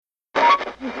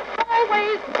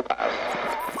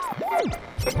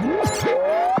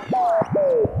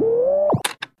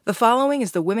The following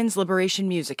is the Women's Liberation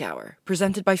Music Hour,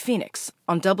 presented by Phoenix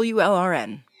on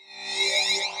WLRN.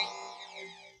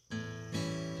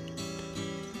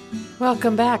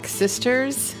 Welcome back,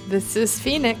 sisters. This is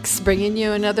Phoenix bringing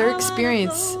you another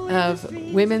experience of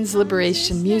women's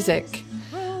liberation music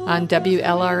on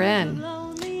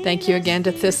WLRN. Thank you again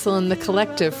to Thistle and the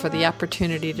Collective for the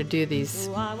opportunity to do these.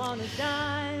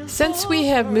 Since we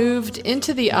have moved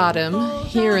into the autumn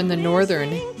here in the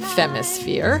northern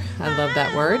hemisphere, I love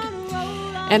that word,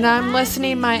 and I'm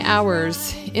lessening my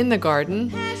hours in the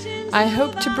garden, I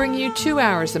hope to bring you 2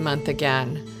 hours a month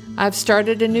again. I've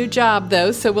started a new job,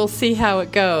 though, so we'll see how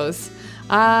it goes.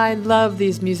 I love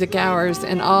these music hours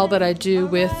and all that I do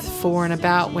with, for, and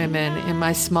about women in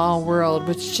my small world,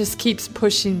 which just keeps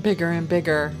pushing bigger and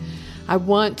bigger. I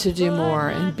want to do more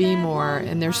and be more,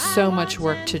 and there's so much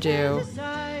work to do.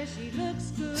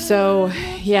 So,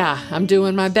 yeah, I'm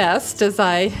doing my best as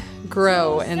I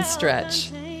grow and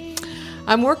stretch.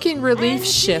 I'm working relief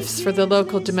shifts for the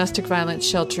local domestic violence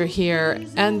shelter here,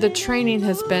 and the training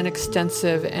has been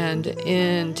extensive and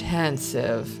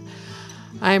intensive.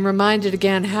 I am reminded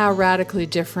again how radically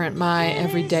different my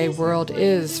everyday world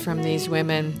is from these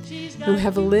women who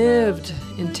have lived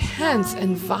intense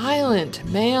and violent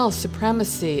male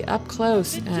supremacy up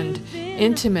close and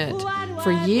intimate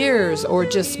for years, or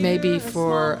just maybe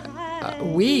for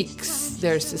weeks.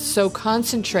 It's so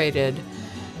concentrated.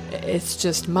 It's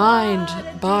just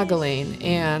mind-boggling,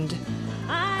 and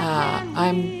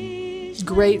I'm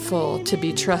grateful to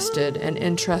be trusted and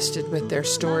entrusted with their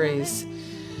stories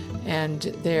and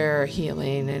their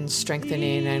healing and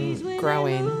strengthening and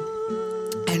growing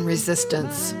and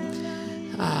resistance.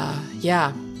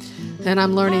 And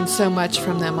I'm learning so much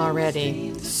from them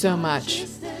already, so much.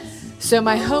 So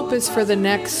my hope is for the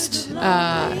next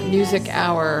music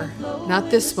hour,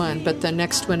 not this one, but the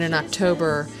next one in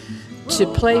October, to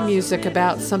play music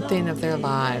about something of their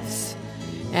lives.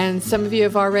 And some of you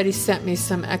have already sent me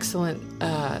some excellent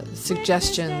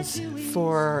suggestions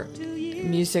for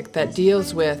music that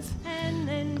deals with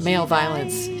male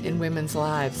violence in women's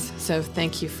lives. So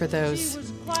thank you for those.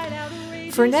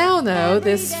 For now, though,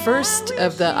 this first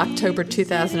of the October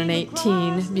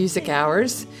 2018 music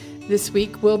hours, this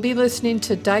week we'll be listening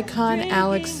to Daikon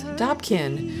Alex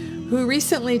Dobkin, who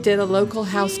recently did a local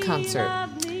house concert.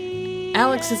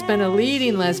 Alex has been a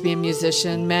leading lesbian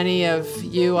musician. Many of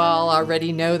you all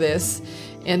already know this,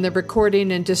 in the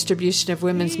recording and distribution of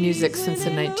women's music since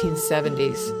the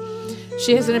 1970s.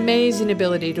 She has an amazing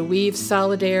ability to weave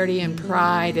solidarity and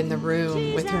pride in the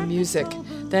room with her music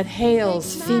that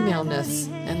hails femaleness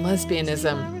and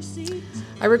lesbianism.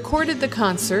 I recorded the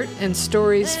concert and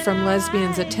stories from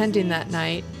lesbians attending that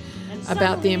night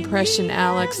about the impression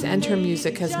Alex and her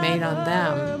music has made on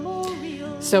them.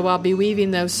 So I'll be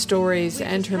weaving those stories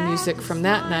and her music from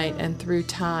that night and through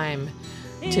time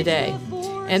today.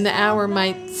 And the hour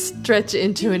might stretch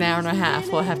into an hour and a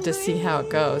half. We'll have to see how it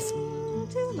goes.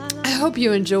 I hope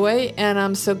you enjoy, and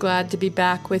I'm so glad to be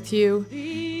back with you,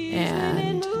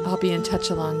 and I'll be in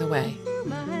touch along the way.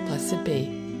 Blessed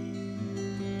be.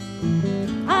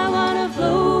 I want to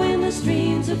flow in the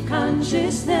streams of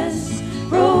consciousness,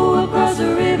 row across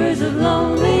the rivers of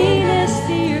loneliness,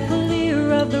 steer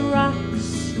clear of the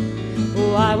rocks.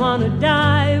 Oh, I want to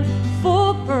dive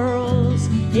for pearls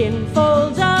in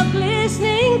folds of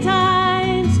glistening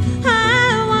tides.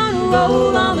 I want to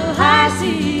roll on the high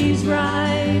seas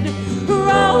ride,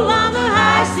 roll on the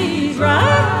high seas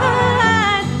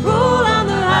ride, roll on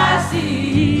the high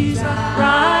seas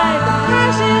ride. The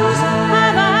passions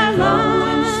have I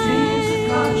run, streams of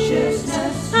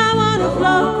consciousness. I want to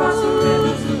flow across the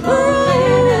rivers of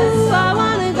loneliness. I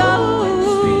want to go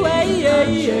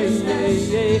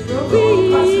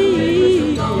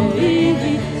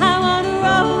I want to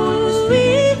roll,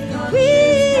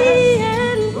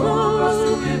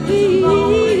 and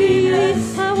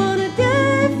roll, I want to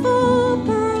dive for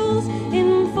pearls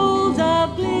in folds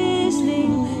of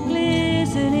glistening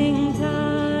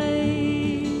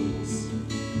tides.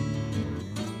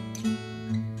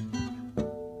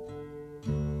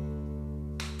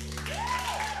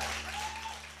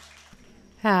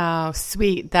 How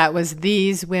sweet. That was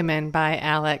These Women by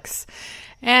Alex.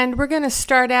 And we're going to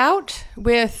start out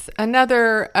with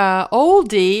another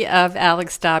oldie of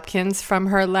Alex Dobkin's from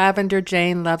her Lavender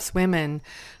Jane Loves Women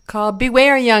called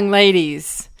Beware Young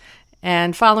Ladies.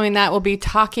 And following that will be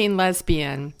Talking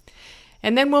Lesbian.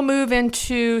 And then we'll move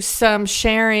into some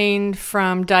sharing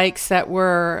from dykes that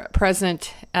were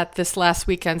present at this last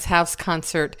weekend's house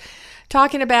concert,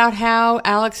 talking about how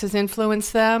Alex has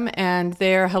influenced them and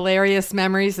their hilarious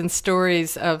memories and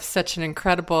stories of such an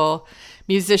incredible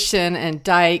musician and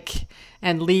dyke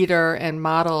and leader and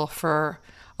model for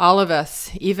all of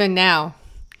us, even now.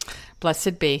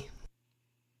 Blessed be.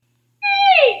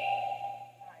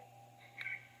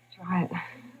 Try it.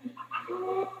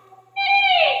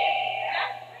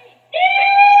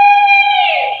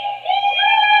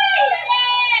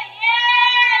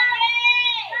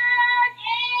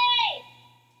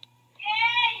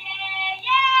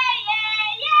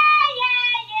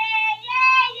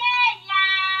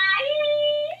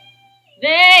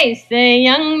 They say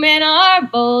young men are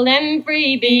bold and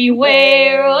free.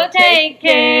 Beware, oh take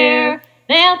care.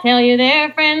 They'll tell you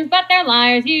they're friends, but they're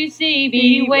liars, you see.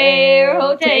 Beware,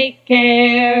 oh take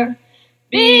care.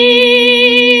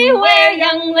 Beware,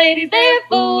 young ladies, they're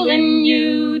fooling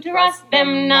you. Trust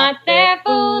them not, they're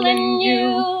fooling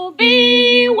you.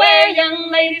 Beware,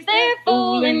 young ladies, they're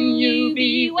fooling you.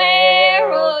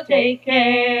 Beware, oh take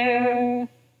care.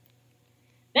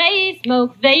 They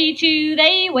smoke, they chew,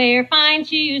 they wear fine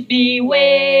shoes.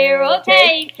 Beware, oh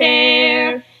take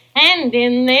care. And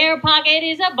in their pocket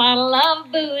is a bottle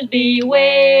of booze.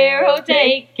 Beware, oh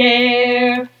take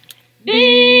care.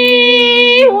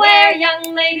 Beware,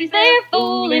 young ladies, they're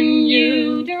fooling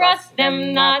you. Trust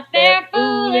them not, they're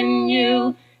fooling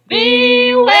you.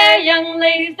 Beware, young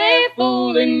ladies, they're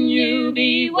fooling you.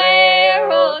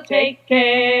 Beware, oh take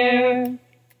care.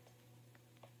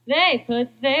 They put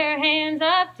their hands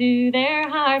up to their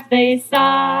hearts. They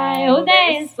sigh, oh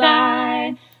they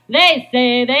sigh. They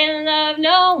say they love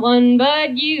no one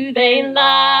but you. They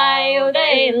lie, oh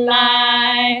they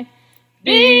lie.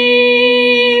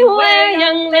 Beware,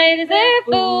 young ladies, they're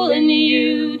fooling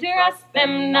you. Trust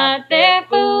them not, they're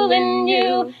fooling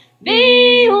you.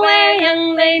 Beware,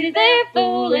 young ladies, they're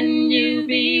fooling you.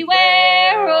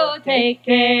 Beware, oh take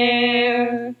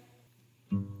care.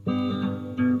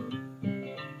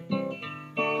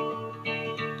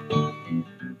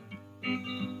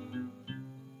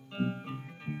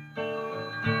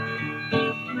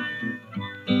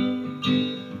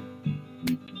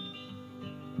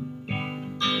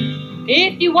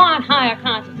 If you want higher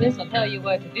consciousness, I'll tell you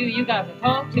what to do. You got to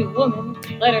talk to a woman.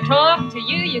 Let her talk to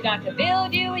you. You got to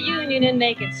build you a union and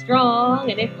make it strong.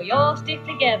 And if we all stick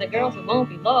together, girls, it won't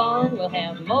be long. We'll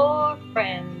have more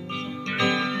friends,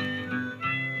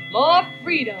 more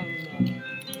freedom,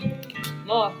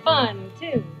 more fun,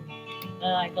 too.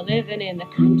 Like living in the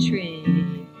country.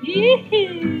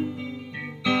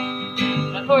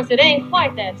 Of course, it ain't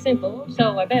quite that simple,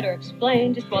 so I better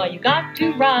explain just why you got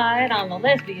to ride on the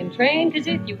lesbian train. 'Cause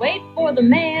if you wait for the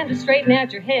man to straighten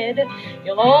out your head,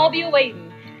 you'll all be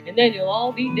waiting, and then you'll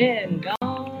all be dead and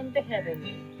gone to heaven.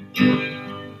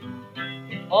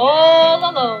 All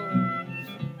alone.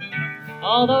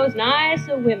 All those nice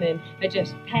women that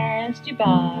just passed you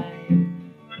by.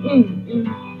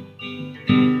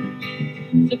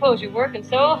 Suppose you're working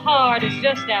so hard, it's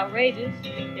just outrageous.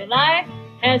 Your life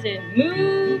hasn't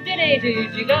moved in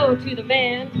ages. You go to the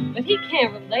man, but he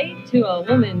can't relate to a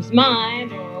woman's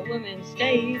mind or a woman's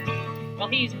state. Well,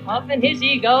 he's puffing his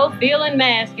ego, feeling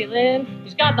masculine.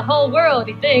 He's got the whole world,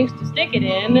 he thinks, to stick it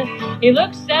in. He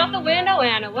looks out the window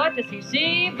and what does he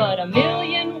see? But a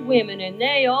million women, and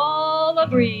they all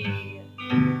agree.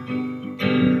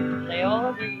 They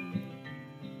all agree.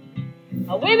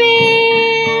 A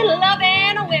women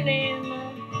loving a women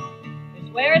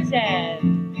is where it's at.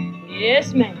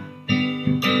 Yes, ma'am.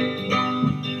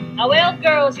 Now, well,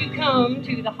 girls, you come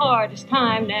to the hardest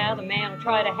time now. The man will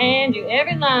try to hand you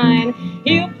every line.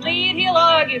 He'll plead, he'll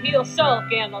argue, he'll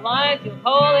sulk and the like. He'll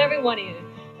call every one of you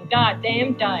a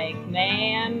goddamn dyke,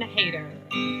 man hater,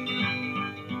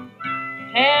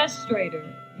 castrator.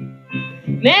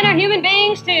 Men are human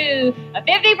beings too, a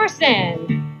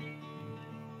 50%.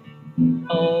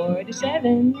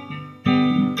 47.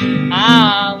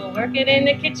 We'll work it in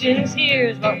the kitchens.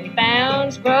 Here's what we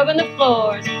found, scrubbing the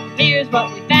floors. Here's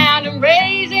what we found, and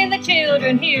raising the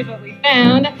children. Here's what we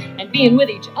found, and being with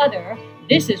each other.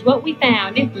 This is what we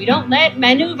found. If we don't let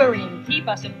maneuvering keep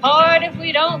us apart, if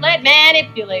we don't let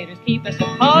manipulators keep us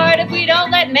apart, if we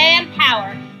don't let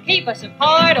manpower keep us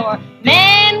apart, or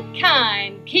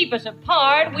mankind keep us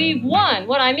apart, we've won.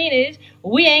 What I mean is,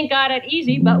 we ain't got it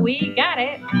easy, but we got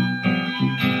it.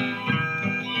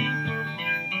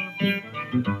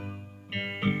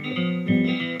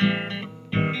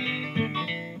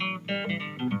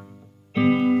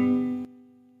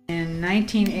 In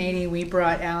 1980, we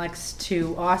brought Alex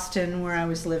to Austin, where I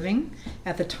was living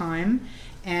at the time,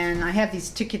 and I have these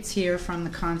tickets here from the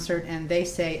concert, and they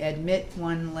say, admit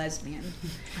one lesbian.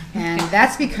 And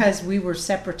that's because we were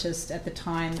separatists at the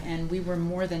time, and we were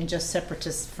more than just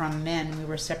separatists from men. We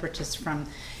were separatists from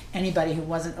anybody who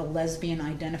wasn't a lesbian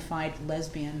identified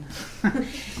lesbian.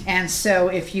 And so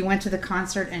if you went to the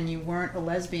concert and you weren't a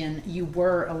lesbian, you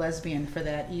were a lesbian for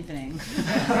that evening.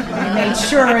 We made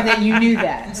sure that you knew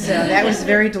that. So that was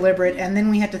very deliberate. And then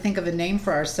we had to think of a name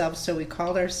for ourselves, so we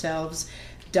called ourselves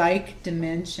Dyke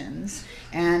Dimensions.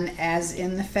 And as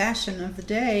in the fashion of the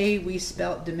day, we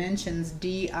spelt dimensions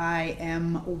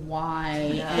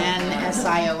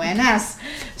DIMYNSIONS.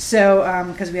 So,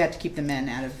 because we had to keep the men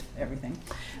out of everything.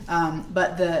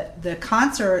 But the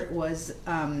concert was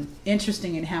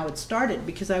interesting in how it started,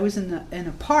 because I was in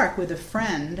a park with a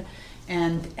friend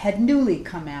and had newly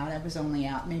come out. I was only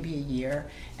out maybe a year,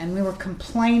 and we were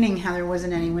complaining how there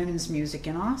wasn't any women's music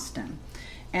in Austin.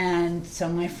 And so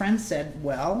my friend said,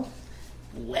 well,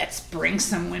 let's bring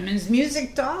some women's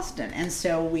music to Austin. And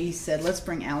so we said, let's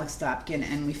bring Alex Dopkin.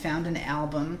 And we found an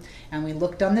album, and we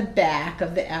looked on the back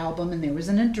of the album, and there was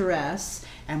an address,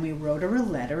 and we wrote her a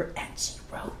letter, and she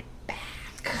wrote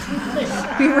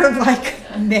back. We were like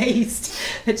amazed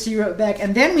that she wrote back.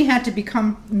 And then we had to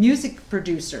become music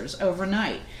producers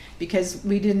overnight, because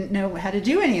we didn't know how to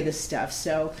do any of this stuff.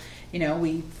 So,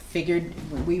 we figured,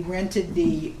 we rented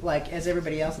like as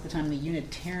everybody else at the time, the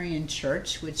Unitarian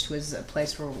Church, which was a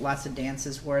place where lots of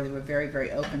dances were. They were very,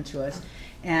 very open to us.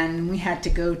 And we had to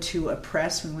go to a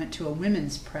press. We went to a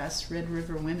women's press, Red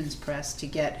River Women's Press, to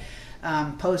get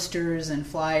posters and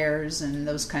flyers and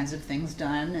those kinds of things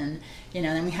done. And,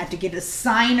 then we had to get a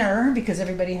signer, because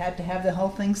everybody had to have the whole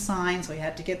thing signed. So we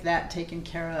had to get that taken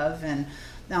care of. And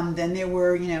then there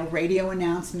were, radio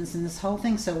announcements and this whole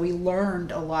thing. So we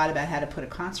learned a lot about how to put a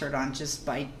concert on just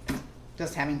by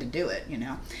just having to do it,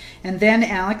 And then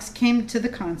Alex came to the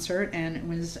concert, and it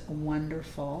was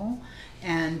wonderful.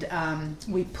 And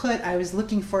I was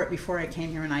looking for it before I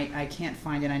came here, and I can't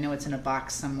find it. I know it's in a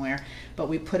box somewhere. But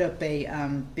we put up a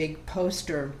big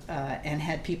poster and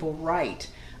had people write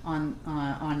on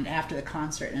after the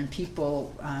concert. And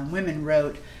women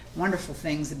wrote wonderful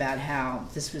things about how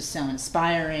this was so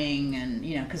inspiring, and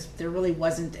because there really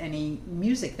wasn't any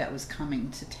music that was coming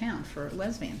to town for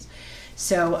lesbians.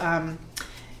 So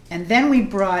and then we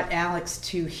brought Alex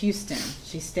to Houston.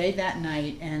 She stayed that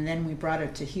night, and then we brought her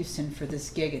to Houston for this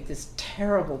gig at this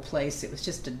terrible place. It was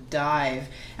just a dive.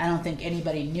 I don't think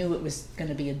anybody knew it was going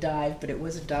to be a dive, but it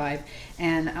was a dive.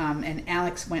 And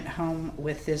Alex went home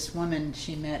with this woman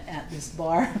she met at this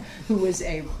bar, who was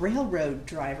a railroad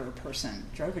driver person,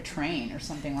 drove a train or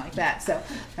something like that. So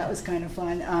that was kind of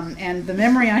fun. And the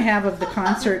memory I have of the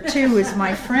concert too is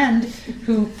my friend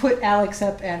who put Alex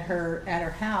up at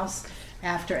her house.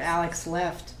 After Alex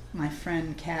left, my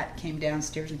friend Kat came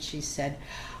downstairs, and she said,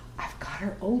 I've got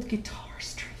her old guitar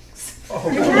strings. Oh,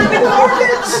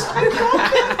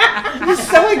 I was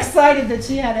so excited that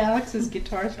she had Alex's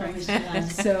guitar strings.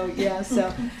 So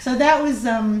that was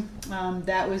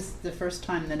the first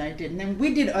time that I did. And then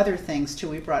we did other things too.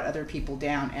 We brought other people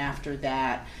down after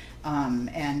that.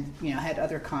 And had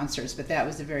other concerts, but that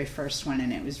was the very first one,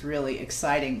 and it was really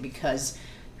exciting, because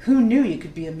who knew you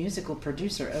could be a musical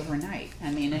producer overnight?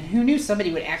 I mean, and who knew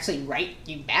somebody would actually write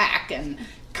you back and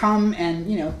come and,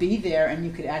 be there, and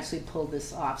you could actually pull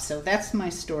this off. So that's my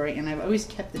story, and I've always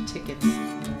kept the tickets.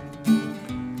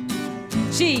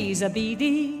 She's a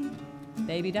BD,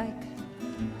 baby Dyke.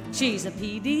 She's a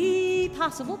PD,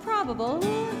 possible, probable.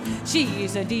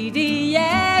 She's a DD,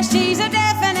 yeah, she's a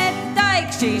definite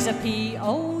Dyke. She's a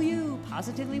POU,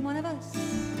 positively one of us.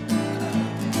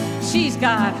 She's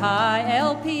got high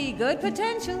LP, good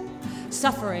potential,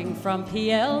 suffering from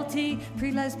PLT,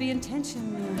 pre-lesbian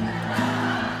tension.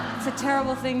 It's a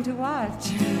terrible thing to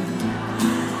watch.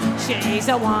 She's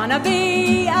a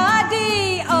wannabe, a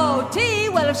D.O.T.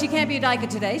 Well, if she can't be a dyke of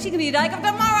today, she can be a dyke of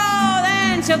tomorrow.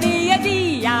 Then she'll be a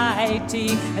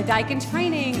D.I.T., a dyke in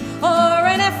training, or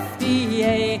an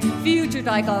FDA. Future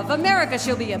dyke of America,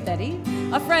 she'll be a Betty,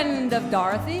 a friend of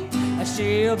Dorothy.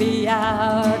 She'll be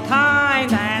our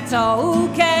kind, that's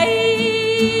okay.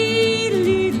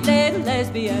 Little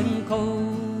lesbian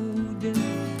code.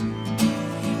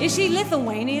 Is she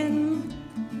Lithuanian?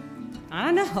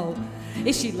 I don't know.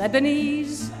 Is she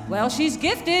Lebanese? Well, she's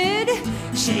gifted.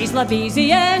 She's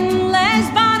Lebesian,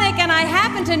 lesbonic, and I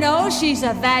happen to know she's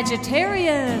a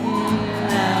vegetarian.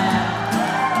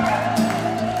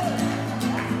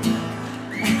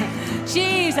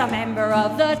 She's a member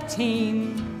of the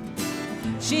team.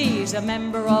 She's a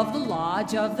member of the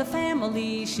lodge of the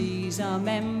family. She's a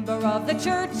member of the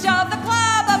church, of the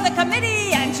club, of the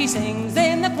committee, and she sings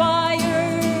in the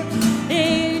choir.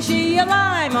 Is she a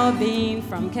lima bean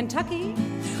from Kentucky?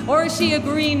 Or is she a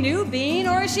green new bean?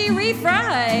 Or is she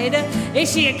refried?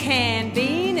 Is she a canned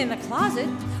bean in the closet?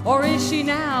 Or is she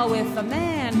now with a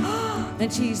man? then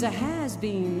she's a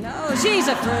has-been. No, she's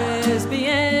a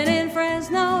Frisbeean in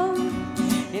Fresno.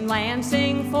 In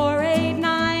Lansing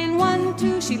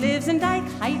 48912, she lives in Dyke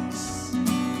Heights.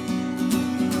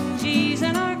 She's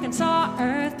an Arkansas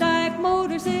Earth Dyke,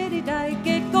 Motor City Dyke.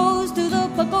 It goes to the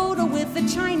pagoda with the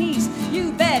Chinese.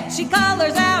 You bet she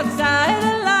colors outside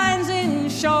the lines in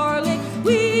Charlotte.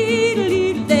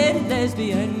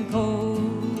 Lesbian code.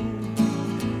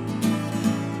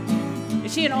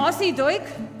 Is she an Aussie doik?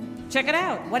 Check it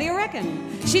out. What do you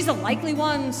reckon? She's a likely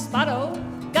one, Spotto.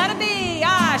 Gotta be.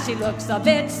 She looks a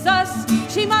bit sus.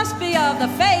 She must be of the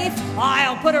faith.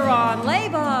 I'll put her on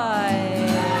lay-by.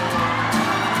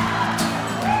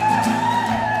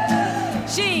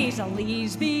 She's a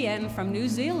lesbian from New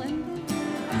Zealand.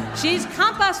 She's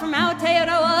compass from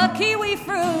Aotearoa, kiwi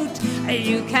fruit.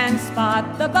 You can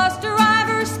spot the bus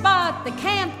driver, spot the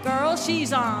camp girl.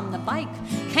 She's on the bike.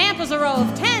 Camp is a row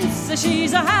of tents.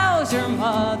 She's a houser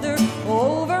mother.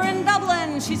 Over in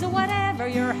Dublin, she's a whatever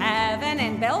you're having.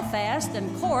 In Belfast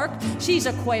and Cork, she's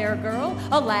a queer girl,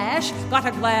 a lash, got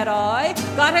a glad eye,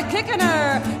 got a kick in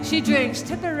her. She drinks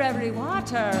Tipperary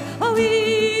water. A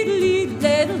wee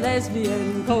little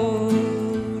lesbian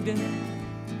code.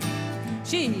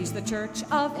 She's the Church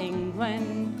of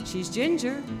England. She's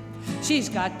ginger. She's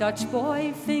got Dutch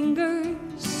boy fingers.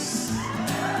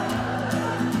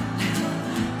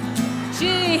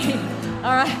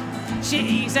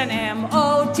 She's an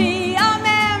M.O.T., a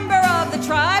member of the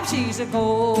tribe. She's a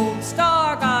gold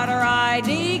star, got her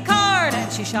ID card, and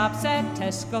she shops at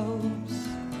Tesco's.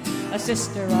 A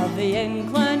sister of the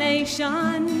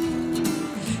inclination.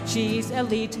 She's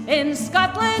elite in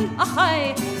Scotland,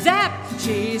 aye, zap,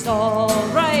 she's all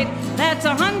right. That's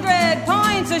 100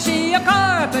 points. Is she a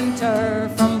carpenter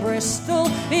from Bristol?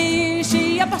 Is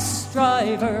she a bus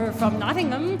driver from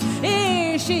Nottingham?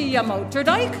 Is she a motor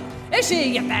dyke? Is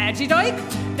she a badgy dyke?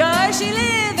 Does she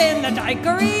live in the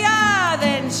dykery?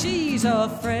 Then she's a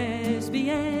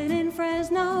Frisbeean in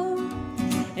Fresno.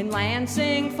 In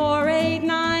Lansing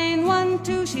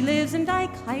 48912, she lives in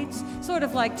Dyke Heights, sort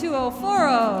of like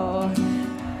 2040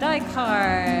 Dyke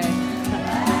Heart.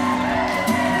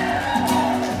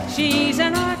 She's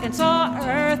an Arkansas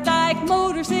Earth Dyke,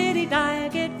 Motor City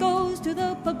Dyke. It goes to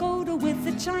the pagoda with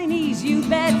the Chinese, you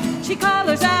bet. She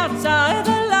colors outside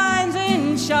the lines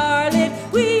in Charlotte.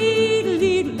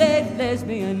 Wee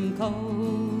lesbian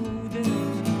code.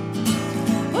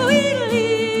 Wee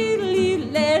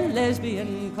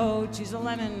lesbian code. She's a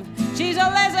lemon. She's a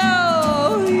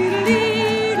lezo.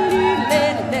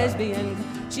 Lesbian.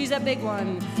 She's a big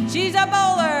one. She's a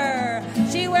bowler.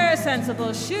 She wears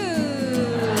sensible shoes.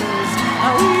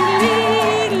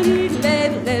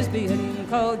 Lesbian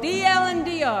code. DL and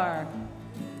DR.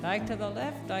 Dyke to the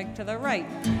left, Dyke to the right.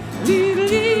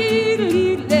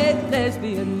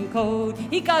 Lesbian code.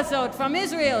 He got out from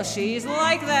Israel. She's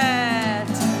like that.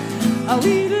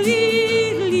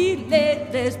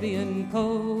 Lesbian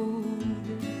code.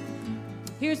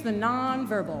 Here's the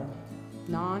non-verbal.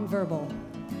 Non-verbal.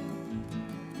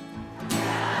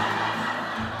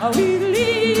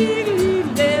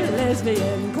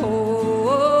 Lesbian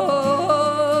code.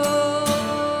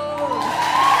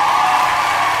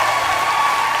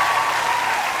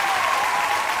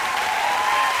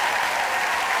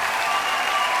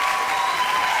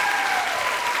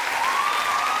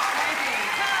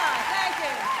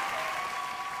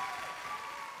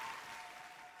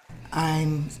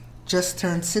 I'm just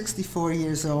turned 64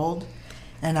 years old,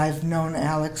 and I've known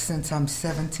Alex since I'm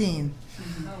 17.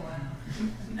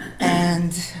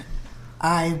 And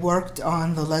I worked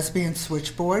on the Lesbian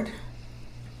Switchboard,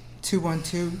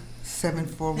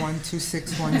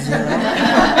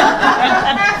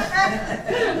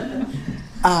 212-741-2610.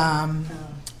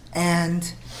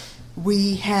 And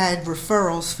we had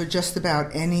referrals for just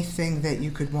about anything that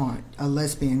you could want. A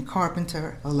lesbian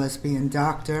carpenter, a lesbian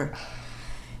doctor.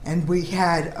 And we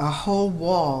had a whole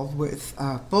wall with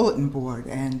a bulletin board.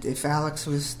 And if Alex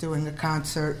was doing a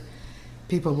concert,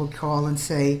 people would call and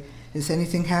say, "Is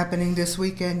anything happening this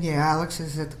weekend?" "Yeah, Alex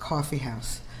is at the coffee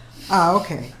house." "Ah,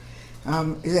 okay.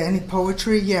 Is there any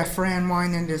poetry?" "Yeah, Fran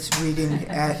Winan is reading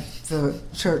at the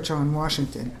church on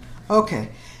Washington." "Okay."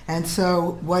 And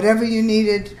so whatever you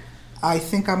needed, I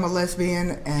think I'm a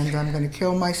lesbian and I'm going to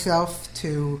kill myself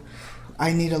to,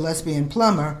 I need a lesbian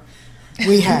plumber,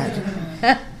 we had.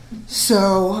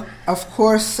 So, of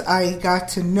course, I got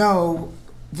to know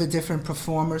the different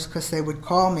performers because they would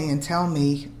call me and tell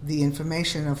me the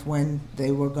information of when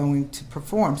they were going to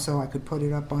perform so I could put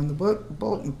it up on the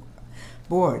bulletin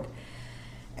board.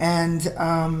 And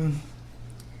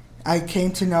I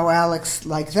came to know Alex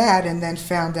like that, and then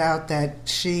found out that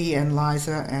she and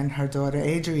Liza and her daughter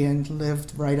Adrienne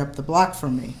lived right up the block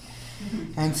from me.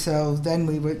 And so then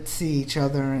we would see each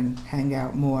other and hang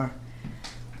out more.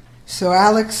 So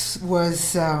Alex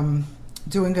was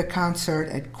doing a concert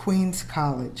at Queens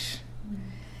College,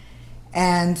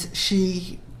 and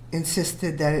she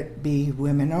insisted that it be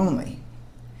women only.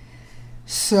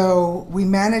 So we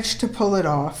managed to pull it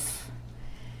off,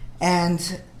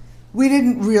 and we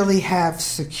didn't really have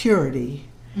security,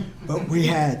 but we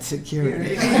had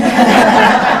security.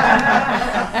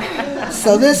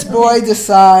 So this boy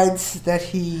decides that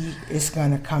he is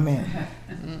going to come in.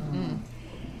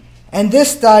 And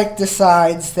this dyke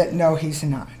decides that no, he's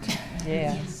not.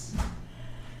 Yes.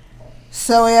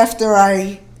 So after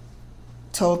I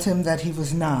told him that he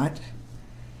was not,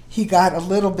 he got a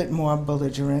little bit more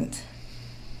belligerent.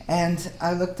 And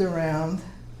I looked around,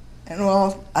 and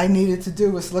all I needed to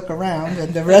do was look around,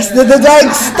 and the rest of the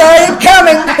dykes started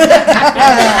coming.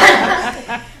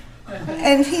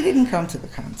 And he didn't come to the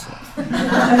concert.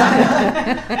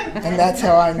 And that's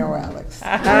how I know Alex.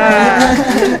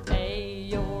 Hey,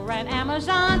 you're an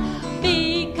Amazon,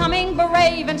 becoming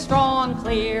brave and strong,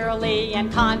 clearly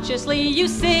and consciously you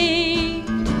see.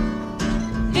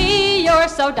 You're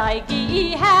so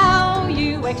dykey, how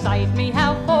you excite me,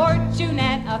 how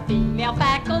fortunate a female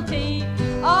faculty.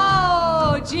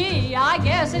 Oh, gee, I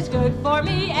guess it's good for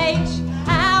me. H,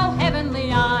 how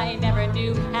heavenly, I never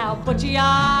knew how butchy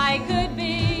I could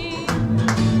be.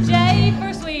 J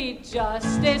for sweet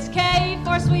justice, K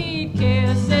for sweet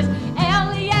kisses,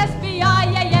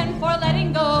 Lesbian for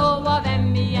letting go of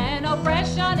MEN.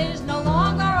 Oppression is no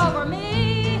longer over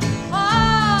me.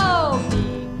 Oh, B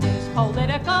is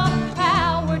political.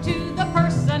 To the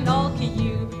personal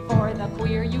Q for the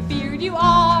queer you feared you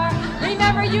are.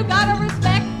 Remember, you gotta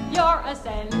respect your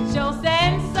essential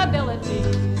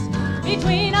sensibilities.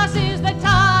 Between us is the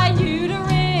tie,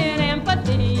 uterine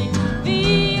empathy.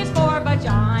 V is for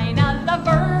vagina, the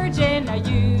virgin.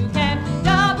 You can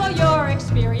double your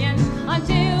experience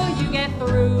until you get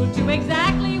through to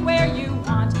exactly where you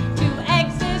want to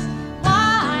exist.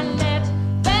 Why let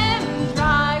them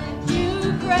drive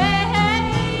you crazy?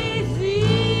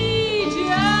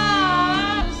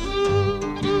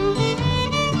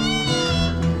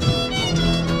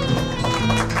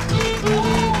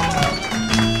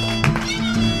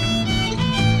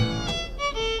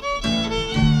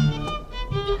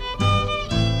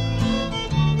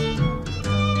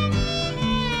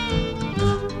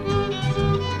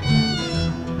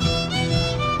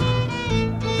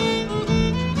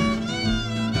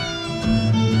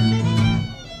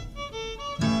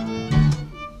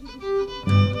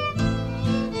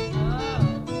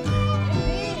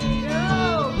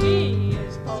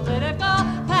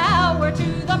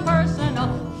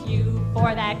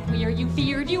 You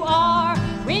feared you are.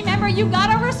 Remember, you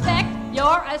gotta respect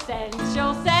your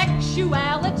essential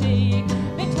sexuality.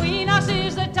 Between us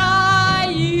is the tie,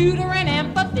 uterine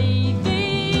empathy.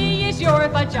 V is your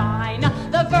vagina,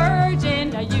 the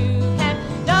virgin. You can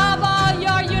double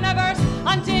your universe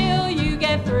until you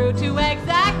get through to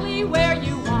exactly where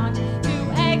you want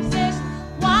to exist.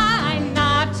 Why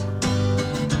not?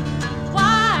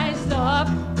 Why stop?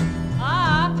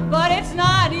 But it's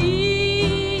not easy.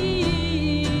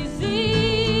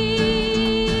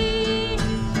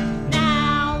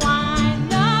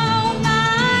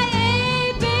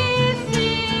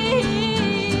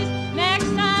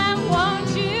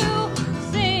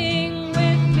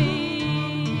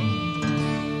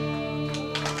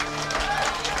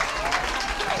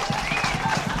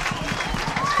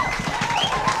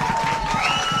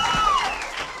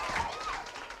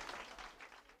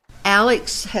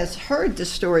 Alex has heard the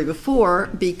story before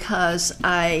because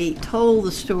I told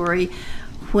the story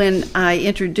when I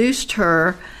introduced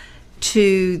her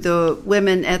to the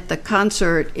women at the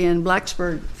concert in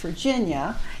Blacksburg,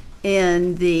 Virginia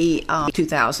in the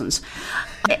 2000s.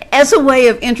 As a way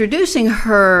of introducing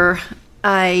her,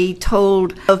 I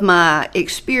told of my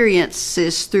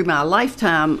experiences through my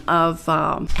lifetime of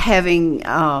having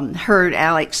heard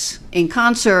Alex in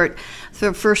concert.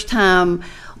 The first time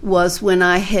was when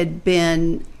I had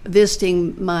been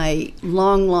visiting my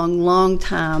long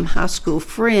time high school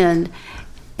friend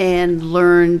and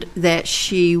learned that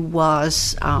she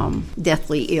was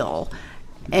deathly ill.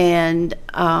 And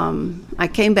I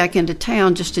came back into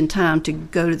town just in time to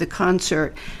go to the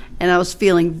concert, and I was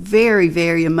feeling very,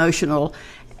 very emotional.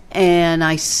 And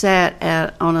I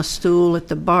sat on a stool at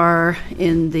the bar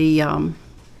in the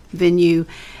venue,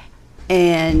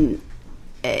 and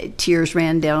tears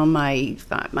ran down my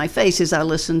face as I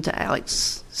listened to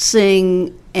Alex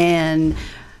sing, and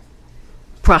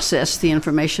process the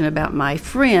information about my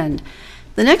friend.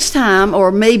 The next time,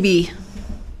 or maybe,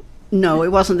 no,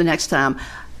 it wasn't the next time,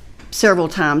 several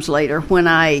times later, when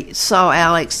I saw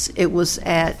Alex, it was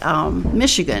at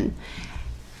Michigan.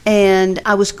 And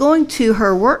I was going to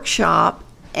her workshop,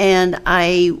 and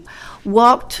I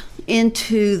walked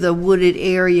into the wooded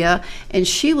area, and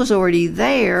she was already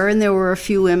there, and there were a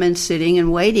few women sitting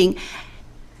and waiting.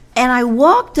 And I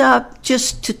walked up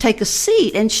just to take a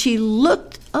seat, and she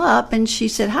looked up, and she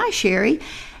said, "Hi, Sherry."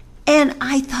 And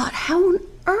I thought, how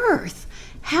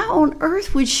on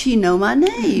earth would she know my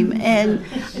name? And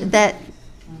that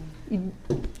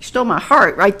stole my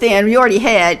heart right then. You already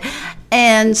had.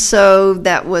 And so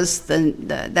that was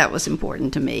that was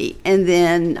important to me. And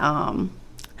then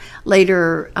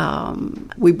later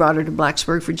we brought her to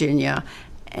Blacksburg, Virginia,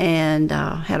 and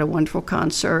had a wonderful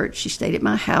concert. She stayed at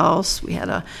my house. We had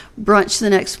a brunch the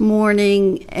next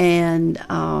morning. And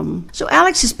so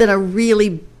Alex has been a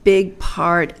really big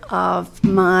part of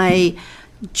my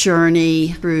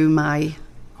journey through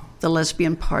the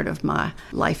lesbian part of my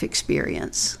life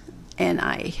experience. And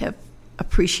I have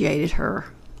appreciated her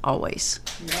always.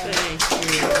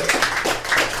 Thank you.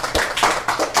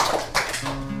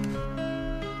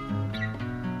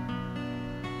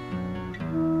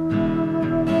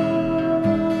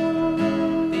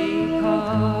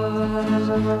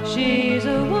 She's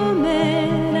a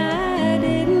woman, I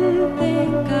didn't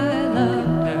think I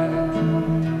loved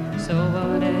her. So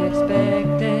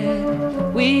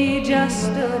unexpected, we just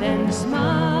stood and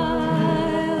smiled,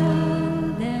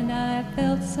 and I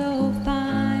felt so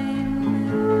fine,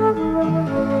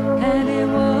 and it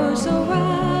was so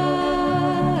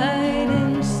right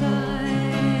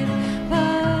inside.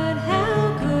 But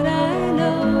how could I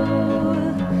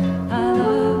know I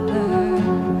loved her?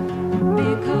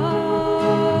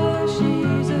 Because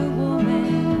she's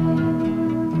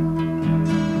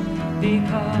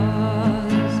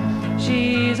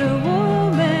a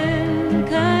woman,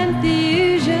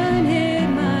 confusion hid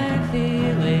my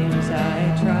feelings.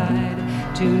 I tried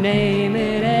to name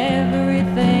it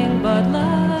everything but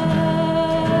love,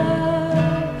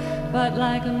 but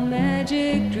like a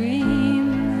magic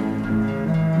dream,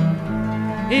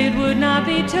 it would not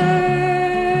be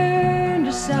turned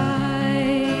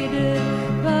aside,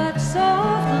 but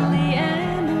softly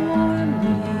and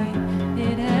warmly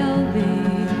it held me.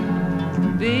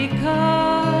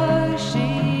 Because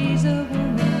she's a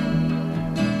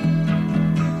woman.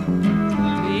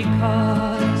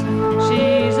 Because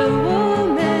she's a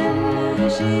woman.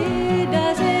 She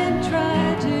doesn't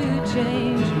try to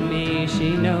change me. She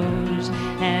knows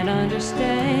and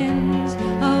understands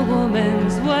a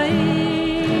woman's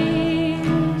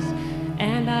ways.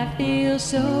 And I feel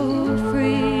so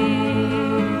free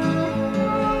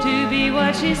to be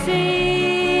what she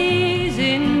sees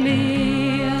in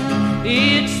me.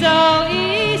 It's so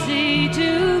easy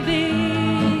to be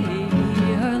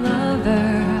her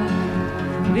lover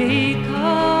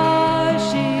because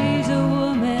she's a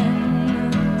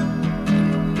woman.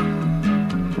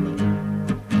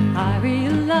 I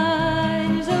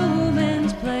realize a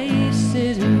woman's place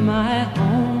is my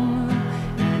home,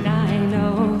 and I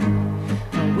know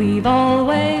we've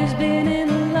always been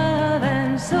in love,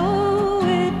 and so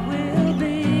it will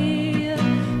be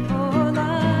for Liza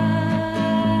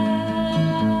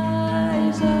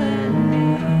and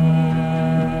me.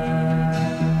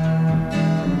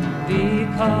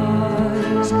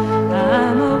 Because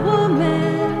I'm a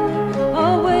woman,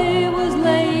 a way was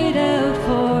laid out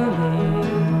for me.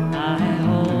 I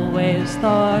always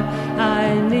thought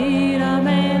I need a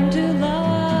man to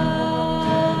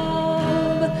love,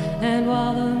 and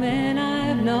while the men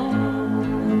I've known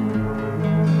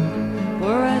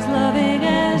were as loving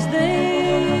as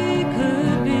they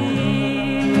could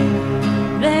be,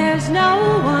 there's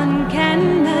no one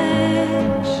can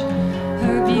match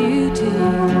her beauty.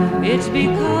 It's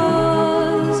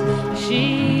because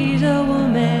she's a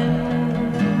woman,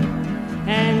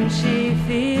 and she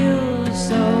feels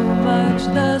so much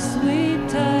the sweet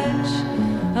touch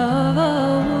of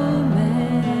a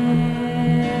woman's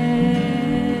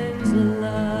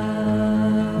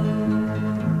love.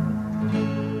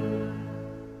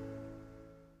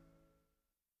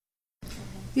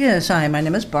 Yes, hi, my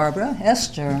name is Barbara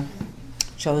Esther.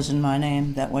 Chosen my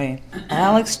name that way.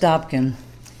 Alex Dobkin.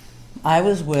 I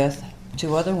was with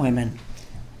two other women,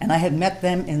 and I had met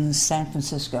them in San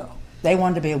Francisco. They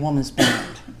wanted to be a woman's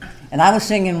band, and I was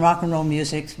singing rock and roll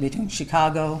music between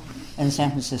Chicago and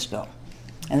San Francisco.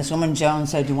 And this woman, Joan,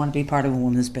 said, "Do you want to be part of a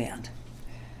woman's band?"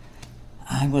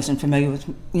 I wasn't familiar with,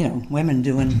 women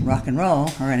doing rock and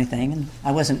roll or anything, and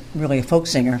I wasn't really a folk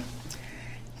singer.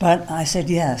 But I said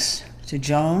yes to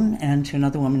Joan and to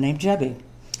another woman named Jebby.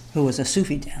 who was a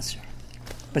Sufi dancer,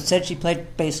 but said she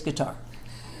played bass guitar.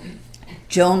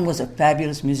 Joan was a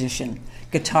fabulous musician,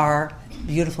 guitar,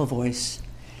 beautiful voice,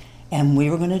 and we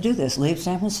were going to do this, leave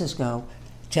San Francisco,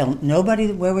 tell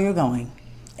nobody where we were going,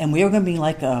 and we were going to be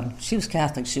like she was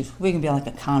Catholic, we were going to be like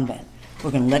a convent.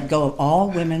 We're going to let go of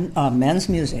all men's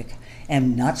music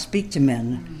and not speak to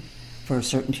men for a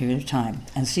certain period of time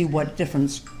and see what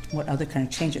other kind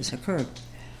of changes occurred.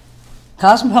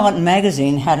 Cosmopolitan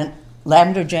magazine had a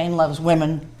Lavender Jane Loves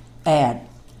Women ad,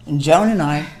 and Joan and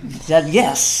I said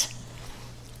yes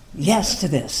to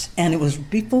this. And it was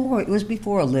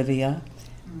before Olivia,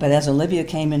 but as Olivia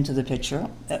came into the picture,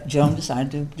 Joan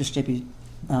decided to distribute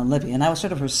Olivia, and I was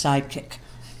sort of her sidekick,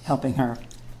 helping her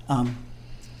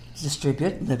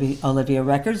distribute Olivia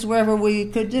records wherever we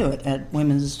could do it, at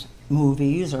women's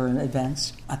movies or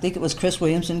events. I think it was Chris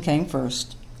Williamson came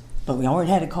first, but we already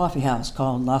had a coffee house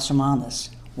called Las Hermanas,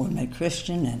 where Meg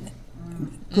Christian and a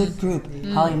good group.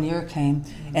 Holly Near came,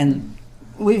 and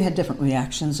we had different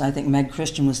reactions. I think Meg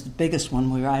Christian was the biggest one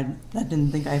where I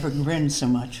didn't think I ever grinned so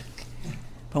much.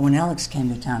 But when Alex came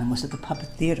to town and was at the Puppet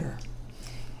Theater,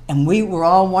 and we were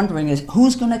all wondering,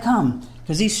 who's going to come?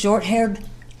 Because these short-haired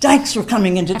dykes were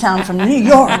coming into town from New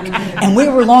York, and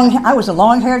I was a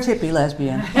long-haired hippie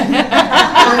lesbian.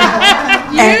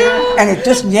 and it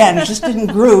just didn't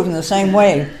groove in the same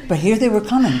way. But here they were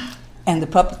coming, and the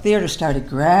Puppet Theater started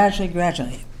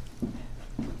gradually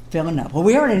filling up. Well,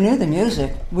 we already knew the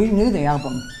music. We knew the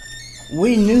album.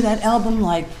 We knew that album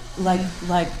like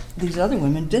these other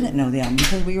women didn't know the album,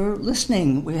 because we were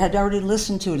listening. We had already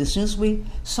listened to it as soon as we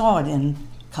saw it in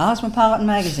Cosmopolitan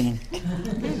magazine.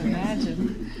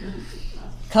 Imagine.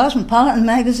 Cosmopolitan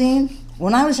magazine,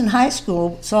 when I was in high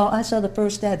school, I saw the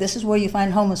first ad. This is where you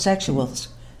find homosexuals.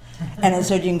 And it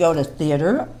said you can go to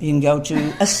theater, you can go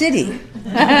to a city.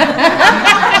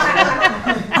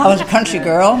 I was a country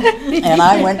girl, and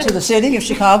I went to the city of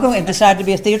Chicago and decided to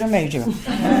be a theater major. All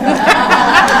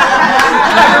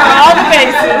the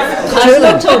bases.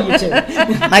 Cosmo told you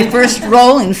to. My first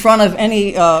role in front of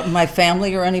my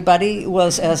family or anybody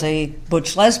was as a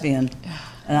butch lesbian.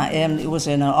 And it was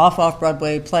in an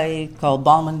off-Broadway play called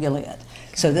Balm and Gilead.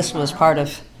 So this was part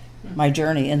of my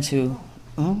journey into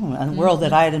a world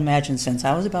that I had imagined since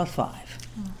I was about 5.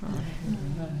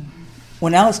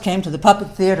 When Alex came to the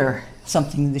Puppet Theater,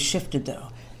 something shifted, though,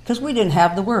 because we didn't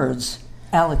have the words.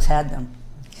 Alex had them.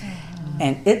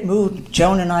 And it moved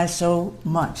Joan and I so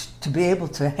much to be able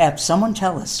to have someone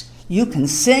tell us, you can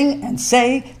sing and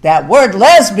say that word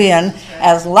lesbian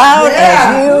as loud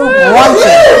as you want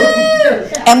to.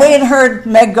 And we had heard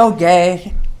Meg Go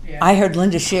Gay. I heard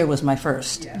Linda Shear was my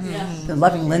first. The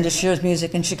loving Linda Shear's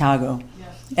music in Chicago.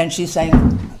 And she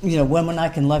sang, woman, I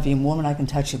can love you, woman, I can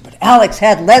touch you. But Alex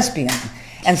had lesbian.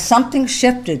 And something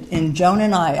shifted in Joan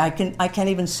and I. I can't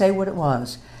even say what it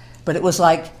was. But it was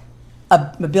like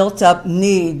a built-up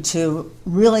need to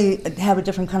really have a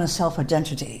different kind of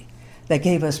self-identity that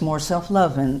gave us more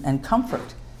self-love and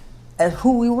comfort as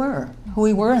who we were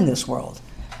in this world.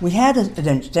 We had an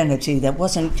identity that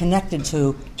wasn't connected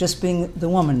to just being the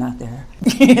woman out there,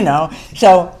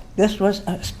 So this was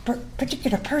a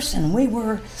particular person. We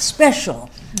were special.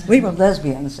 We were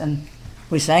lesbians, and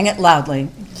we sang it loudly,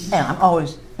 and I'll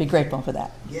always be grateful for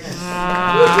that. Yes.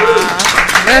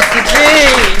 Mr. G.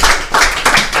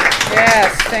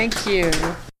 Yes, thank you.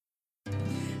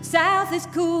 South is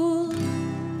cool,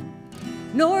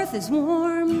 north is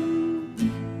warm,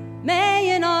 May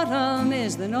and autumn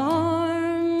is the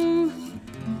norm.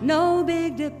 No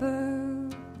Big Dipper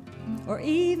or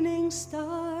evening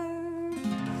star.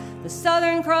 The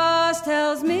Southern Cross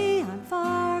tells me I'm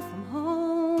far from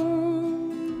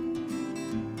home.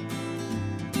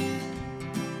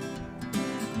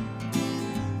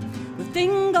 With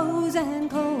dingoes and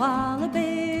koala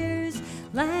bears,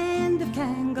 land of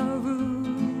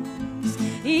kangaroos,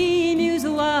 emus,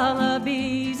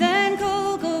 wallabies, and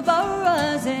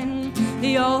kookaburras in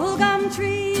the old gum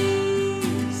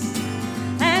trees.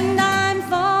 And I'm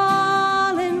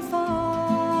falling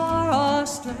for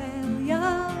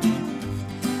Australia.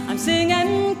 I'm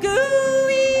singing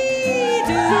gooey doo,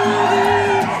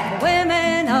 the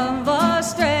women of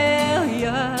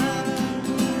Australia.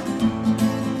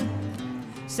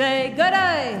 Say good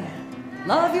day,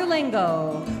 love your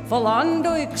lingo, full on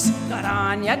dukes, good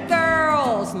on ya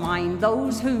girls, mind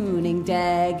those hooning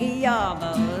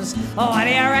daggy-yabbas. Oh, what do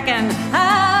you reckon?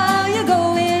 How you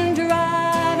going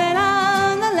driving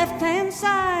on the left-hand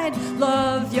side?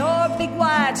 Love your big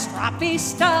white stroppy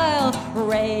style,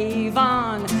 rave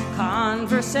on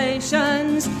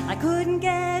conversations. I couldn't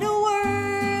get a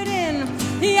word in.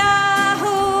 Yahoo,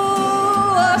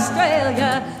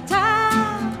 Australia,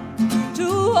 time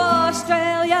to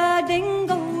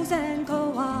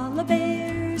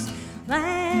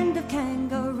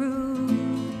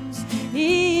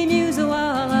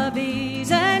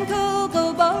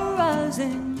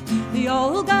the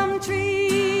old gum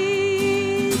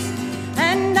trees.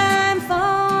 And I'm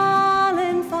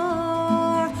falling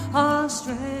for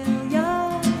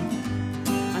Australia.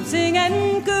 I'm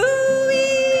singing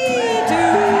cooey to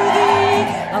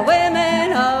the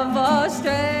women of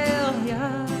Australia.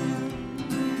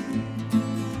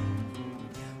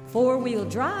 4-wheel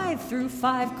drive through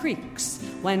 5 creeks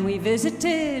when we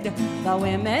visited the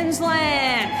women's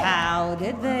land. How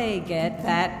did they get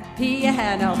that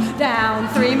piano down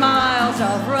 3 miles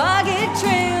of rugged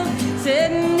trail?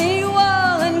 Sydney,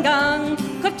 Wollongong,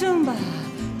 Katoomba,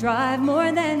 drive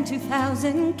more than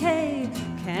 2,000 K.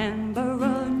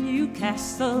 Canberra,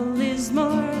 Newcastle,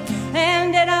 Lismore,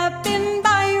 ended up in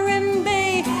Byron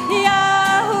Bay.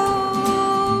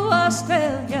 Yahoo,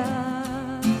 Australia.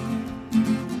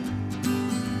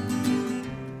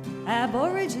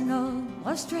 Aboriginal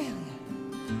Australia,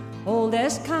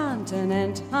 oldest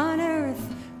continent on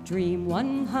earth. Dream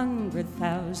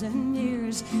 100,000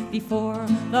 years before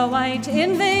the white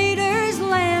invaders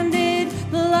landed.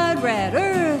 Blood red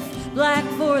earth, black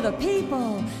for the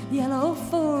people, yellow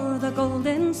for the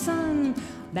golden sun.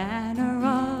 Banner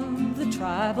of the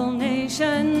tribal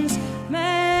nations,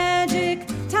 magic,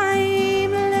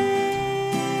 timeless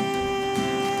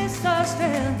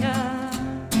Australia.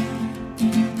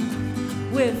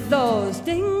 With those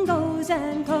dingoes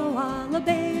and koala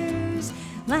bears,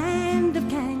 land of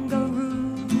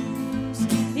kangaroos,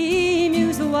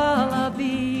 emus,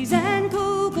 wallabies, and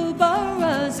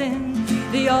kookaburras in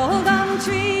the old gum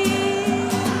tree.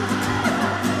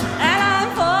 And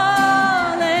I'm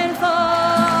falling for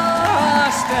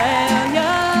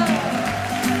Australia.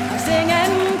 I'm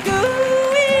singing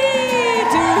cooey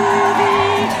to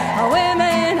the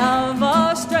women of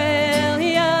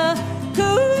Australia.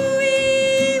 Cooey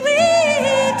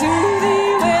to the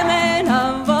women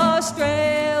of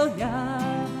Australia. All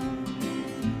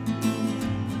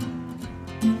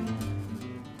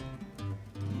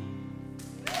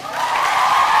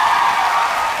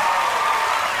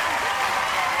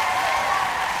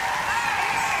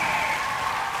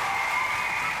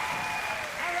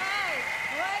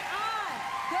right on.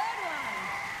 Good one.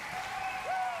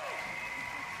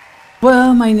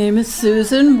 Well, my name is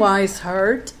Susan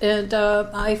Weishart, and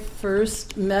I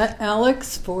first met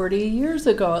Alex 40 years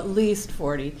ago, at least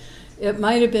 40. It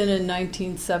might have been in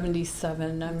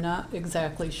 1977, I'm not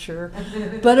exactly sure.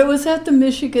 But it was at the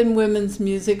Michigan Women's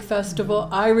Music Festival.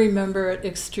 I remember it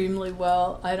extremely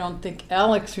well. I don't think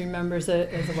Alex remembers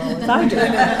it as well as I do.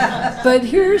 But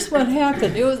here's what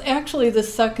happened. It was actually the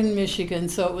second Michigan,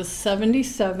 so it was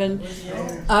 77.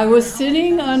 I was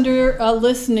sitting under a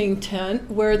listening tent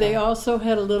where they also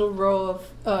had a little row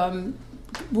of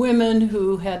women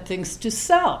who had things to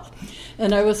sell.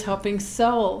 And I was helping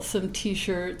sell some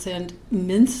T-shirts and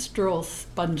minstrel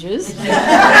sponges. And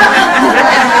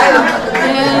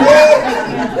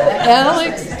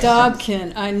Alex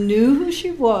Dobkin, I knew who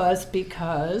she was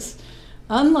because,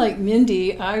 unlike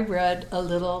Mindy, I read a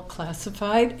little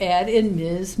classified ad in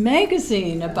Ms.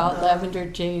 Magazine about Lavender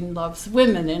Jane Loves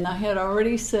Women, and I had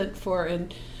already sent for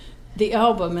the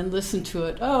album and listened to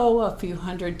it, a few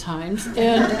hundred times.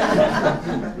 And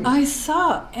I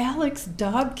saw Alex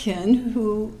Dobkin,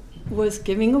 who was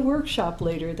giving a workshop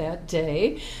later that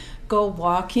day, go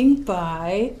walking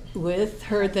by with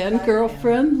her then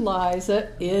girlfriend Liza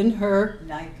in her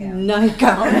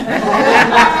nightgown.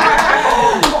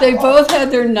 They both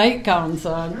had their nightgowns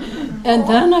on. And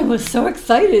then I was so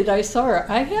excited, I saw her.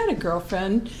 I had a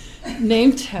girlfriend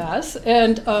named Tess,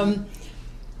 and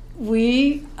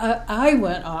I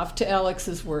went off to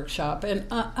Alex's workshop, and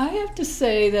I have to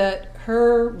say that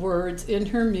her words in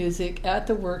her music at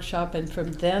the workshop and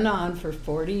from then on for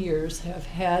 40 years have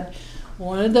had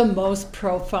one of the most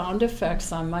profound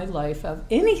effects on my life of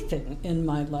anything in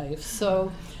my life.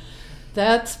 So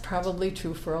that's probably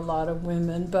true for a lot of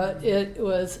women, but it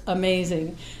was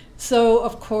amazing. So,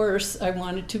 of course, I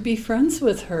wanted to be friends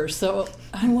with her. So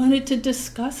I wanted to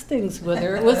discuss things with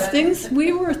her. It was things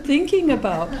we were thinking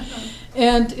about.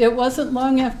 And it wasn't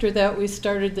long after that we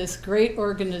started this great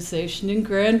organization in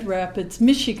Grand Rapids,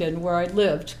 Michigan, where I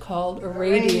lived, called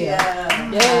Aradia.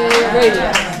 Yay,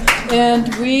 Aradia.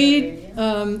 And we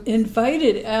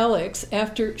invited Alex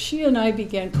after she and I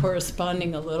began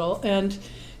corresponding a little. And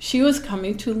she was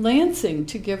coming to Lansing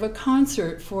to give a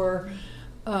concert for...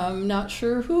 not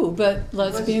sure who, but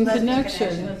Lesbian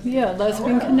Connection. Yeah,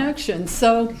 Lesbian Connection.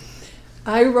 So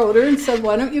I wrote her and said,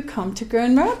 why don't you come to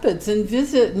Grand Rapids and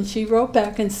visit? And she wrote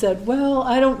back and said, well,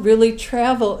 I don't really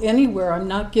travel anywhere. I'm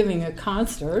not giving a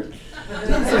concert.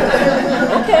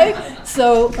 Okay.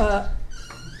 So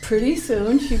pretty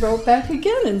soon she wrote back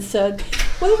again and said,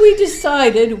 Well, we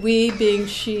decided, we being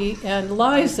she and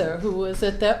Liza, who was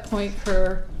at that point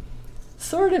her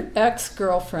sort of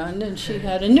ex-girlfriend, and she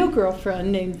had a new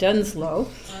girlfriend named Denslow.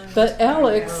 But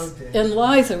Alex and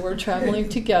Liza were traveling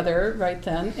together right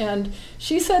then, and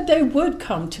she said they would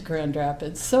come to Grand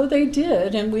Rapids. So they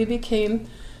did, and we became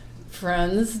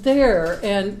friends there,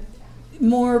 and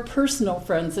more personal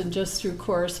friends than just through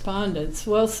correspondence.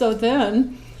 Well, so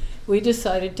then we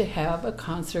decided to have a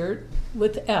concert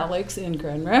with Alex in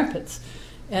Grand Rapids.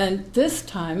 And this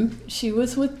time she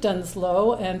was with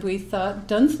Denslow, and we thought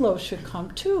Denslow should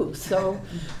come too. So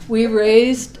we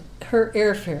raised her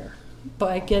airfare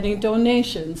by getting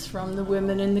donations from the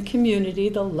women in the community,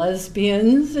 the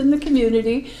lesbians in the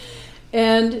community,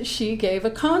 and she gave a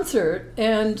concert.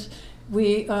 And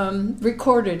we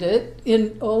recorded it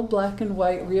in old black and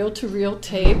white, reel-to-reel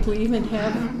tape. We even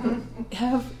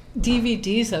have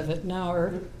DVDs of it now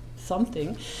or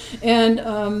something.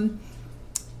 And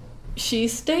she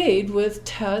stayed with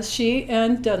Tess, she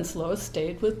and Denslow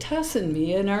stayed with Tess and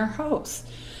me in our house.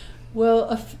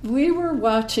 Well, we were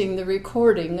watching the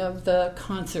recording of the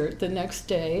concert the next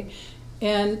day,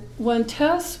 and when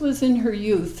Tess was in her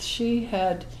youth, she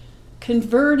had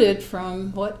converted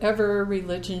from whatever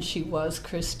religion she was,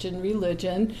 Christian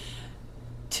religion,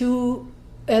 to,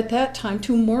 at that time,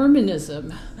 to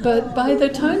Mormonism. But by the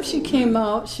time she came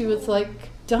out, she was like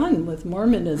done with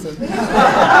Mormonism.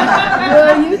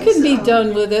 Well, you can be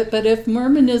done with it, but if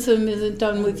Mormonism isn't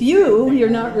done with you, you're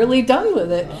not really done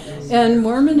with it. And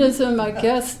Mormonism, I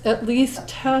guess, at least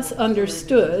Tess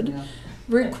understood,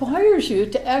 requires you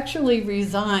to actually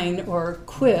resign or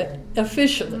quit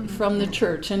officially from the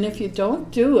church. And if you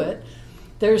don't do it,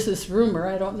 there's this rumor,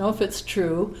 I don't know if it's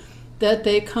true, that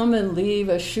they come and leave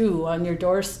a shoe on your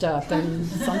doorstep and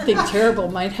something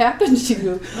terrible might happen to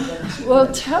you.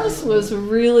 Well, Tess was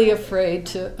really afraid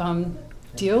to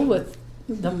deal with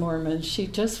the Mormons. She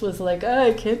just was like,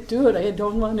 I can't do it. I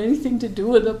don't want anything to do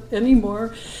with it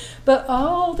anymore. But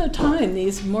all the time,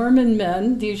 these Mormon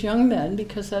men, these young men,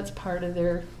 because that's part of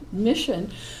their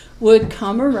mission, would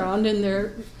come around in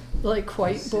their like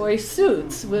white boy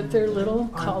suits with their little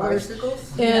collars.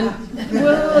 Bicycles? And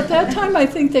well, at that time I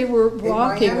think they were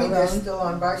walking in Miami, around. they're still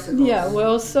on bicycles. Yeah,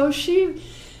 well, so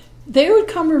they would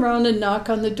come around and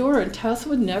knock on the door, and Tess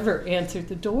would never answer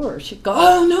the door. She'd go,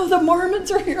 oh no, the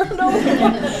Mormons are here, no.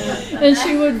 And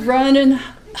she would run and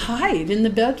hide in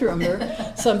the bedroom or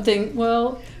something.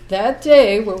 Well, that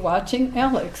day we're watching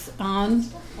Alex on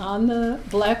the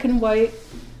black and white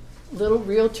little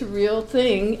reel-to-reel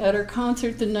thing at her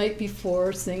concert the night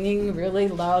before, singing really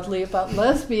loudly about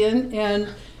lesbian, and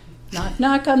knock,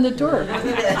 knock on the door.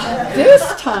 This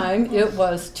time it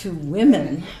was to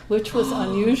women, which was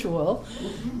unusual.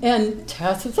 And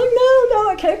Tess was like, no,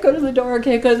 I can't go to the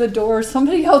door,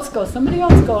 Somebody else go.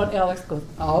 And Alex goes,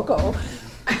 I'll go.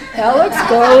 Alex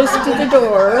goes to the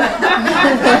door,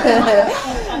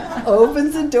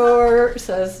 opens the door,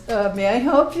 says, may I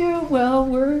help you? Well,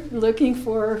 we're looking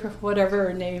for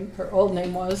whatever her old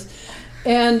name was.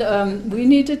 And we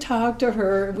need to talk to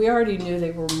her. We already knew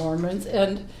they were Mormons.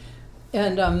 And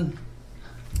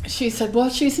she said, well,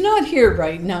 she's not here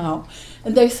right now.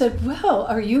 And they said, well,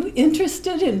 are you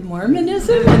interested in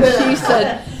Mormonism? And she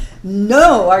said,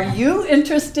 no, are you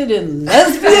interested in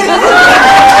lesbianism?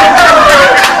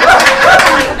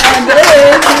 And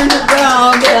they turned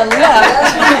around and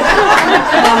left.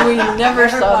 And we never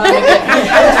saw them again.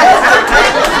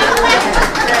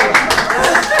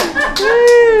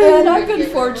 And I've been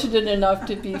fortunate enough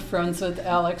to be friends with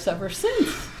Alex ever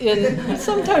since. And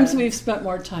sometimes we've spent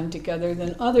more time together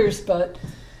than others, but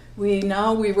we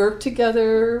work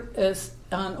together as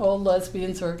on Old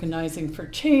Lesbians Organizing for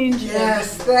Change.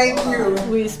 Yes, thank you.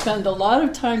 We spend a lot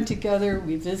of time together.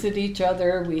 We visit each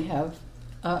other. We have,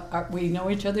 we know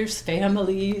each other's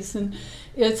families, and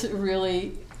it's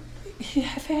really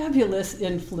a fabulous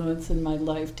influence in my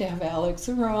life to have Alex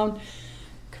around,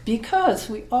 because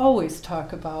we always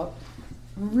talk about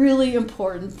really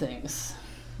important things.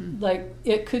 Like,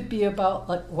 it could be about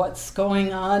like what's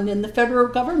going on in the federal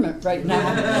government right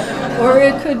now, or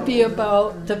it could be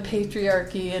about the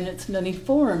patriarchy in its many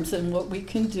forms and what we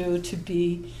can do to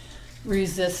be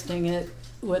resisting it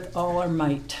with all our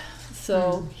might.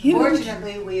 So,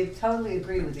 fortunately, we totally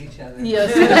agree with each other.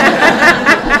 Yes.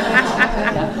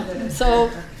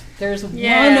 So there's one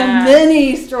of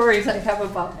many stories I have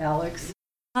about Alex.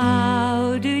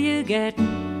 How do you get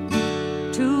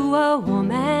to a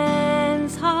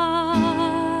woman's heart?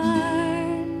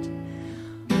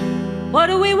 What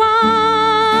do we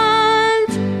want?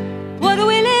 What do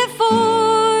we live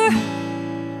for?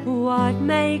 What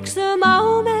makes a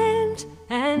moment?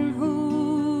 And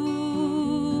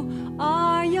who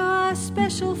are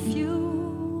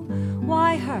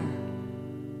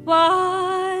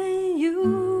Why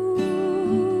you?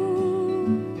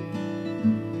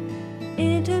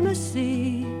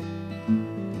 Intimacy,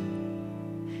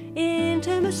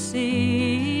 intimacy,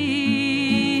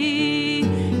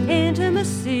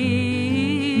 intimacy.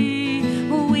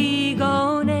 We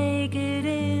go naked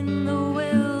in the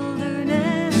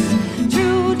wilderness.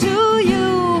 True to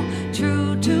you,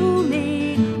 true to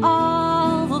me.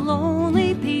 All the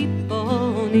lonely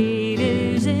people need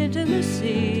is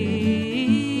intimacy.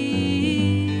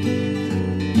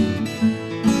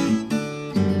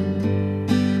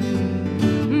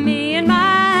 Me and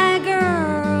my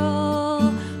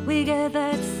girl, we get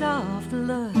that soft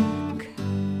look,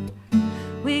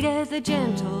 we get the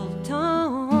gentle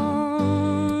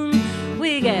tone,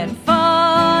 we get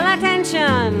full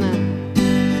attention,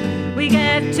 we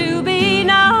get to be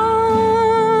known,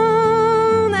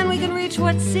 and we can reach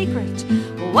what's secret.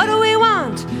 What do we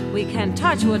want? We can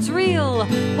touch what's real.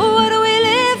 What do we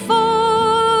live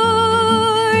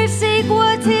for? Seek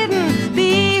what's hidden,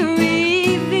 be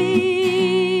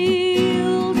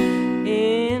revealed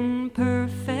in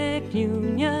perfect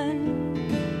union,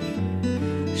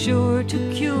 sure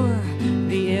to cure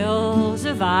the ills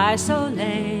of isolation.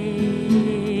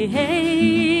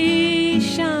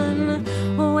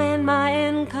 When my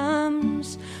end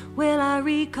comes, will I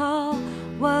recall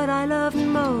what I loved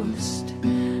most?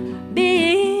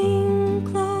 Being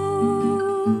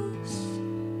close.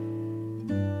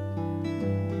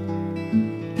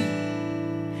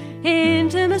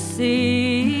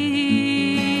 Intimacy.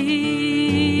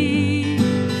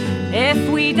 If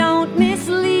we don't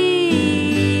mislead,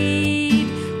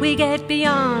 we get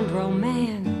beyond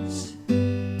romance,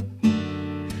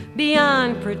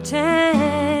 beyond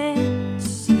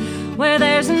pretense, where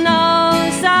there's no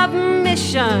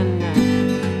submission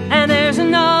and there's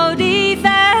no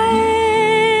defense.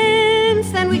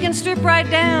 Then we can strip right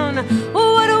down.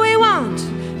 What do we want?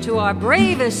 To our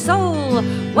bravest soul,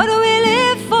 what do we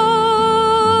live for?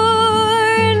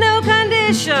 No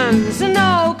conditions,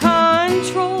 no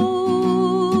control.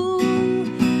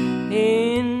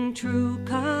 In true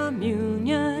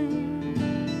communion,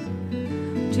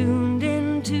 tuned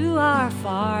into our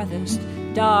farthest,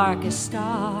 darkest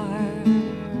star,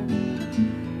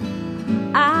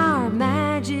 our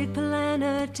magic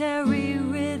planetary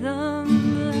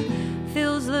rhythm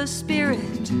fills the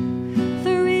spirit,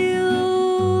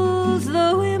 thrills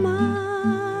the women.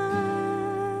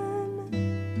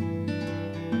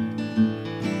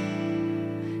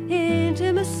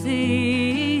 Intimacy.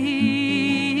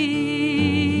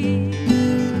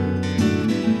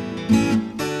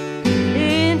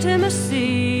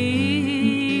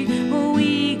 Intimacy.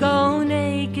 We go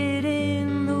naked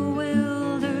in the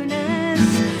wilderness.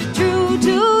 True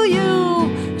to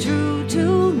you, true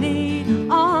to me.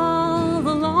 All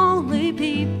the lonely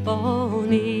people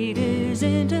need is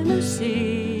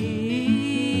intimacy.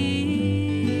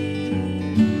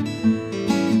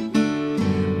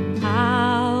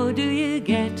 How do you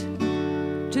get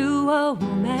to a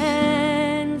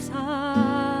woman's heart?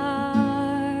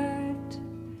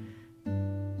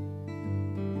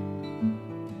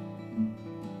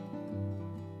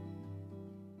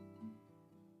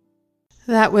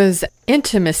 That was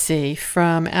Intimacy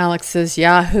from Alex's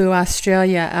Yahoo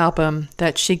Australia album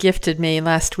that she gifted me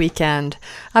last weekend.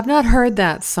 I've not heard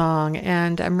that song,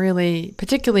 and I'm really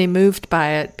particularly moved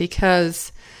by it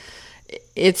because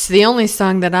it's the only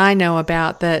song that I know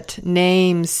about that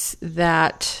names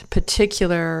that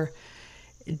particular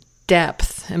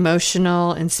depth,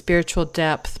 emotional and spiritual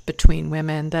depth between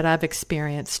women that I've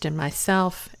experienced in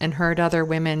myself and heard other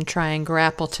women try and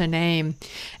grapple to name.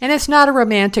 And it's not a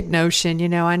romantic notion. You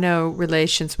know, I know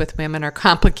relations with women are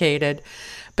complicated,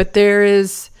 but there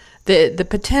is the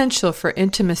potential for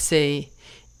intimacy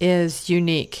is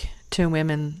unique to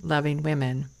women loving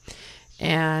women.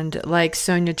 And like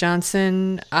Sonia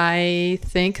Johnson, I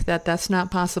think that that's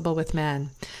not possible with men.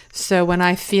 So when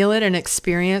I feel it and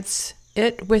experience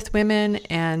it with women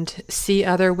and see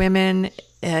other women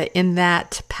in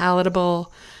that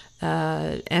palatable,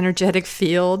 energetic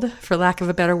field, for lack of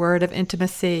a better word, of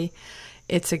intimacy,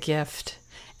 it's a gift.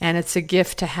 And it's a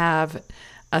gift to have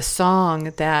a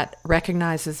song that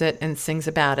recognizes it and sings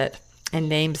about it and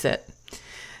names it.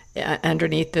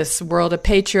 Underneath this world of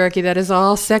patriarchy that is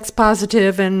all sex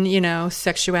positive and, you know,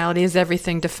 sexuality is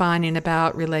everything defining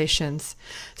about relations.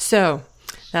 So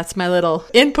that's my little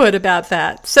input about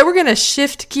that. So we're going to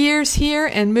shift gears here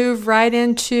and move right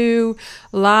into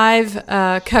live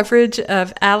coverage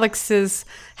of Alex's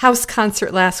house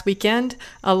concert last weekend,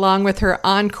 along with her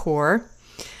encore,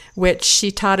 which she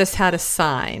taught us how to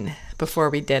sign before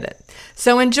we did it.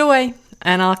 So enjoy,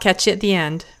 and I'll catch you at the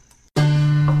end.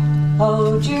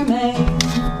 Oh,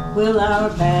 Jermaine, will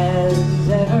our paths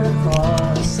ever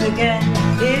cross again?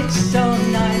 It's so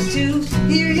nice to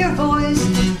hear your voice,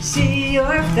 see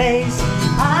your face.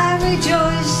 I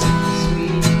rejoice,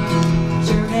 sweet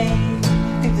Jermaine.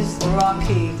 I think this is the wrong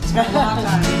key. It's been a long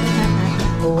time.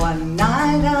 One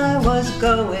night I was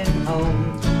going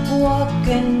home,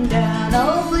 walking down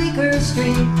Old Bleecker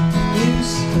Street. You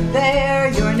stood there,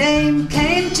 your name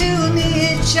came to me,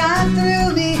 it shone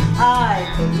through me.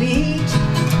 I could meet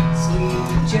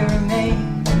sweet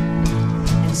Jermaine.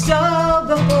 And so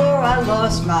before I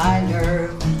lost my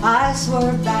nerve, I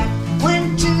swerved back,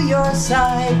 went to your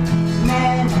side.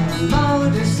 Men and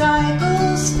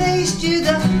motorcycles faced you,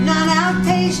 the none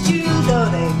outpaced you, though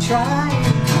they tried.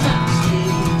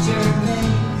 Sweet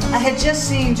Jermaine. I had just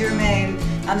seen Jermaine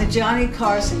on the Johnny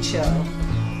Carson show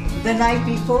the night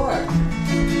before.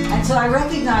 And so I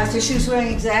recognized her. She was wearing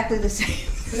exactly the same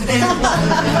thing.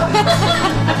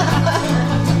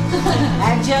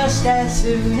 And just as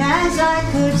soon as I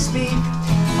could speak,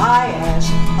 I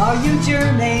asked, are you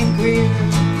Jermaine Greer?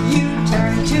 You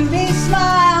turned to me,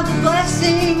 smiled a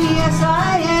blessing. Yes,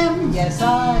 I am. Yes,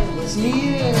 I was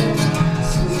near.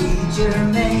 Sweet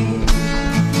Jermaine.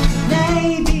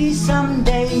 Maybe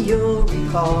someday you'll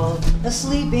recall a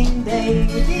sleeping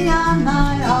baby on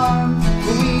my arm.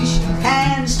 We shook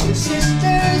hands, two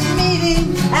sisters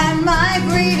meeting, and my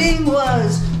greeting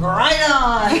was right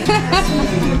on.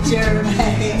 Sweet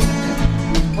Jermaine,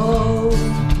 oh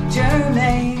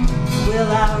Jermaine,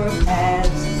 will our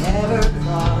paths ever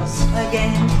cross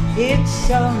again? It's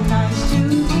so nice to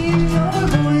hear your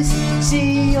voice,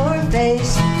 see your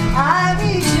face. I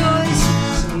rejoice,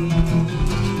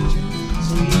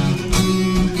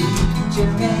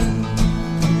 Jermaine.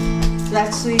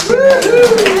 That's sweet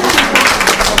Jermaine.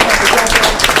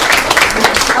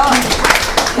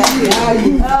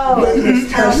 Oh,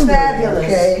 how fabulous.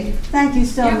 Okay. Thank you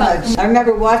so much. I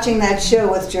remember watching that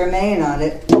show with Jermaine on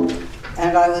it,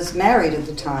 and I was married at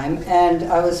the time, and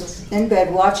I was in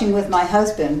bed watching with my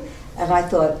husband, and I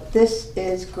thought, this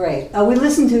is great. We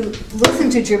listened to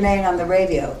Jermaine on the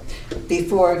radio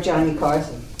before Johnny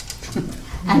Carson.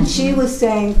 And she was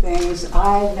saying things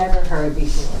I'd never heard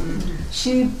before.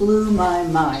 She blew my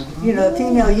mind. You know, the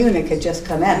female eunuch had just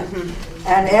come in.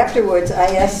 And afterwards,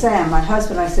 I asked Sam, my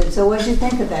husband, I said, so what did you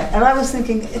think of that? And I was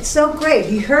thinking, it's so great.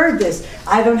 He heard this.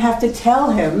 I don't have to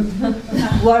tell him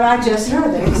what I just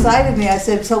heard. It excited me. I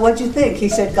said, so what did you think? He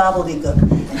said, gobbledygook.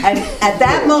 And at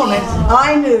that moment,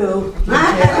 I knew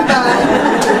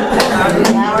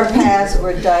our paths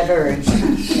were diverged.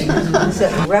 So,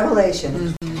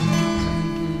 revelation.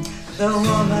 The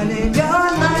woman in your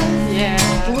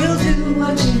life will do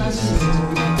what she must do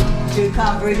to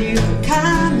comfort you,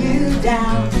 calm you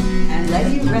down, and let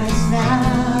you rest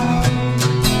now.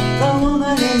 The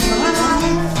woman in your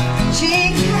life,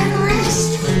 she can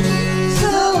rest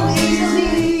so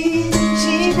easily.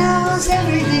 She knows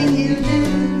everything you do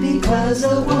because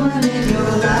the woman in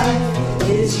your life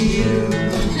is you.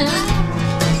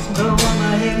 The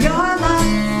woman in your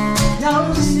life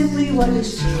knows simply what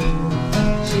is true.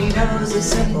 She knows a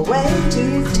simple way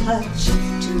to touch,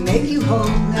 to make you whole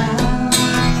now.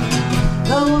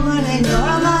 The woman in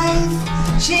your life,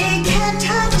 she can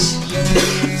touch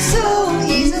so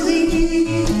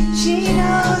easily. She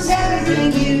knows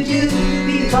everything you do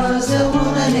because the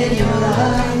woman in your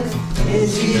life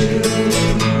is you.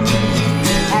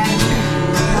 And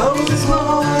who knows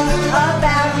more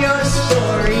about your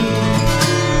story,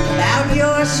 about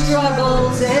your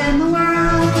struggles in the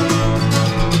world?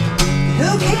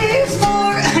 Who cares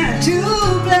more to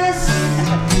bless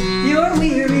your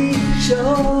weary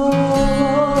shoulders?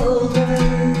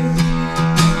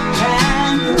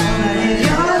 And the woman in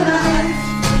your life,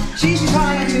 she's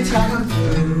trying to come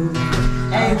through.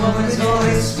 A woman's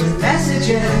voice with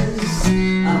messages, a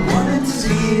woman's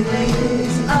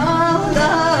feelings. Oh, the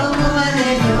woman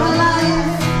in your life,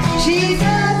 she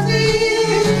does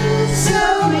feel so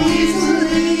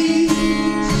easily.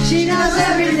 She knows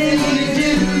everything you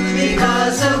do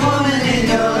because the woman in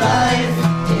your life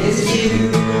is you.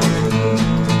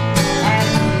 And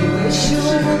who is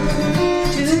sure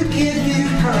to give you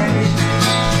courage,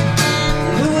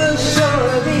 who will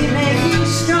surely make you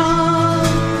strong,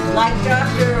 like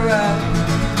Dr.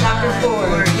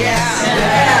 Ford.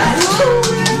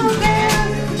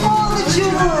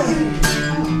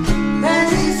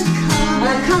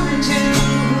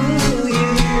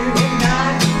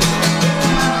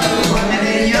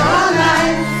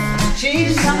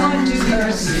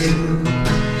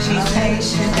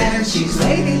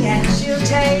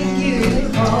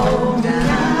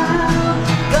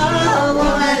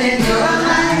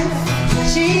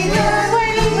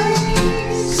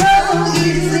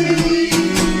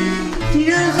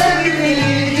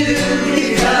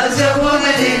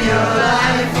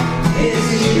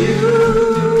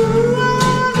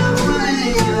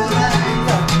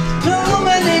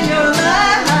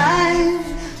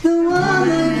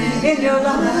 your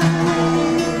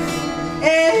life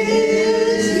is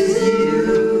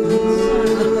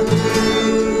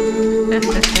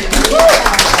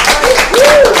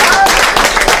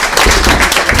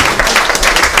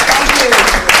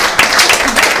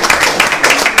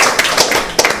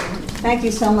Thank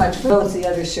you so much. Oh, it's the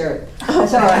other shirt.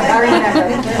 That's all right. I remember.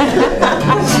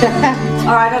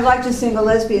 All right. I'd like to sing a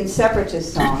lesbian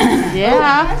separatist song.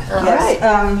 Yeah. All right.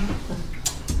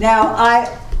 Now, I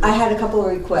had a couple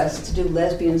of requests to do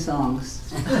lesbian songs.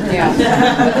 Yeah.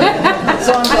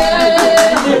 So I'm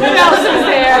glad. What else is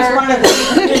there? That's one of them.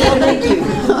 Thank you.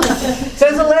 So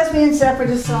it's a lesbian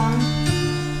separatist song.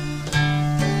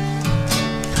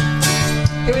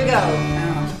 Here we go.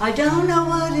 I don't know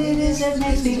what it is that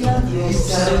makes me love you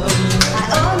so. I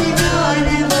only know I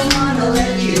never want to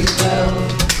let you go.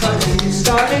 'Cause you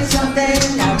started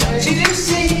something, now don't you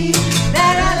see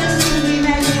that I just really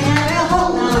made me have a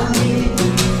hold on me.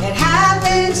 It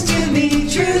happens to be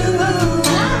true.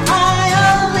 I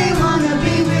only want to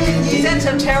be with you. Is that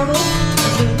so terrible?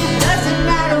 It doesn't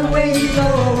matter where you go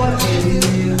or what you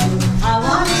do. I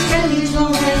want to spend each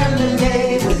moment of the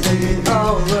day with you.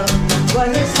 Oh,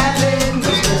 what has happened?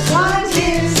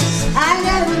 I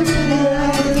never knew that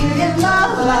I could get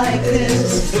love like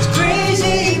this. It's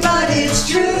crazy, but it's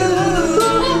true.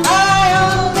 I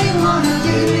only wanna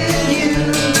be with you.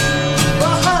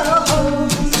 Whoa,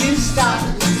 you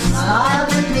stopped, smiled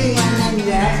at me, and then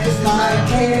you asked if I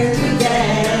cared to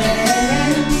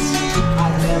dance. I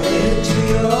fell into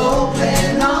your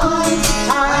open arms.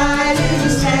 I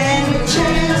didn't stand a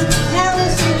chance. Now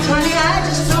listen, honey, I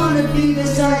just wanna be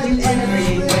beside you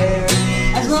everywhere.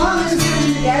 As long as we're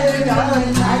together,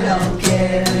 darling, I don't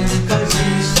care. 'Cause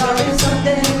you started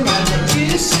something that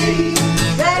you see.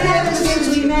 That ever since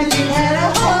we met, you had a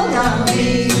hold on me.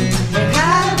 It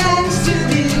happens to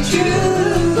be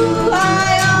true.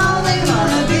 I only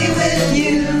wanna be with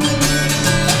you.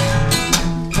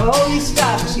 Oh, you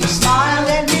stopped, you smiled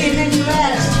at me, and then you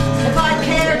asked if I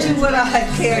cared to what I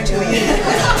cared to you.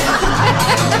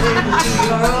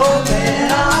 Your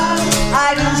open arms, I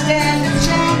didn't stand a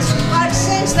chance. But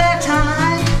since that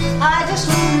time, I just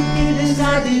want to be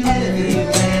beside you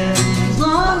everywhere. As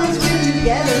long as we're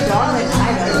together, darling,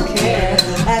 I don't care.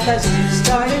 Because you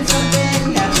started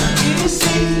something, that's what you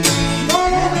see.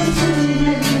 That everything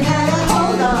that you had a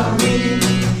hold on me.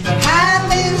 It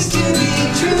happens to be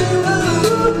true.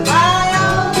 I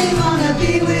only want to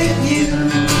be with you.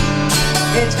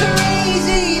 It's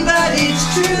crazy, but it's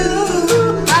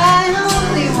true. I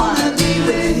only want to be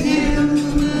with you.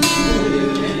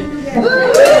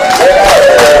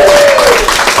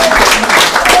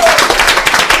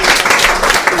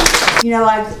 You know,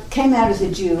 I came out as a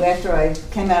Jew after I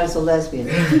came out as a lesbian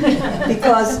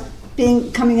because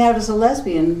coming out as a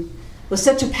lesbian was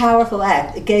such a powerful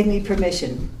act. It gave me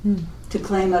permission to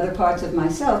claim other parts of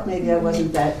myself maybe I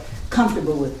wasn't that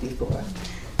comfortable with before.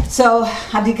 So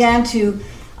I began to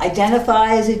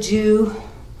identify as a Jew,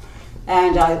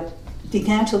 and I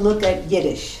began to look at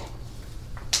Yiddish,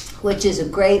 which is a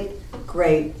great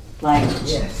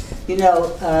language. Yes. You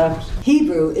know,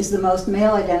 Hebrew is the most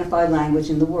male-identified language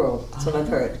in the world. That's what I've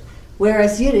heard.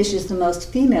 Whereas Yiddish is the most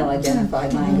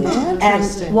female-identified language. And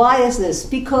why is this?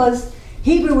 Because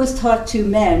Hebrew was taught to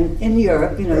men in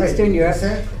Europe, you know, Eastern Europe,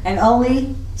 and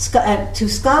only to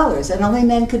scholars, and only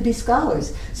men could be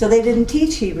scholars. So they didn't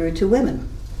teach Hebrew to women.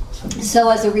 So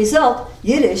as a result,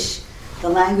 Yiddish, the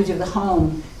language of the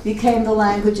home, became the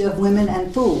language of women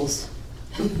and fools.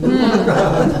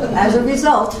 As a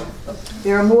result,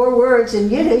 there are more words in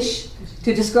Yiddish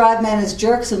to describe men as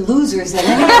jerks and losers than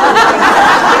any other in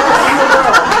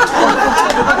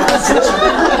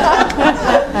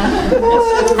the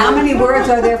world. How many words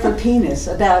are there for penis?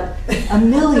 About 1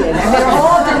 million, and they're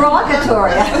all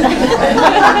derogatory.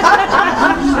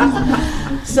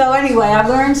 So anyway, I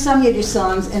learned some Yiddish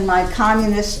songs in my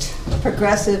communist,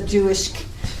 progressive Jewish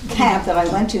camp that I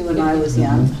went to when I was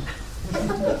young.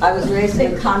 I was raised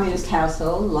in a communist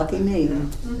household, lucky me,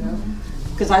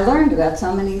 because I learned about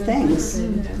so many things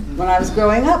when I was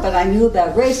growing up, and I knew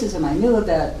about racism, I knew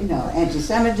about, you know,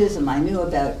 anti-Semitism, I knew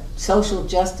about social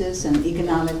justice and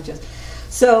economic justice.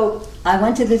 So I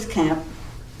went to this camp,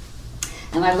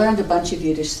 and I learned a bunch of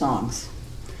Yiddish songs,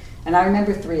 and I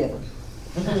remember 3 of them,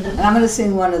 and I'm going to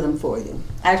sing one of them for you.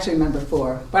 I actually remember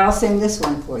 4, but I'll sing this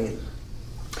one for you.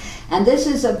 And this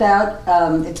is about,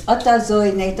 it's Ota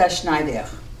Zoi Neta Schneider.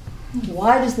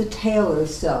 Why does the tailor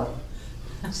sew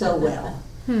so well?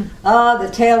 The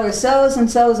tailor sews and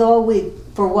sews all week.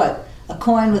 For what? A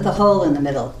coin with a hole in the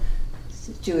middle. It's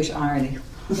Jewish irony.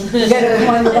 Get a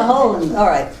coin with a hole in it. All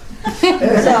right.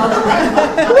 So,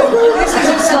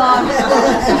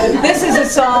 this is a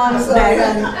song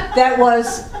that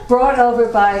was brought over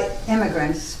by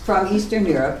immigrants from Eastern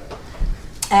Europe.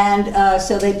 And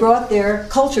so they brought their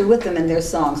culture with them in their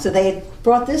song. So they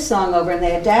brought this song over and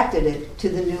they adapted it to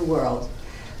the new world.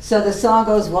 So the song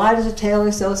goes, why does a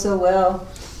tailor sew so well?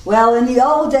 Well, in the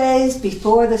old days,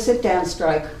 before the sit-down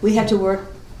strike, we had to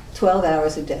work 12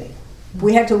 hours a day.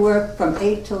 We had to work from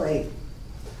 8 till 8.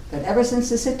 But ever since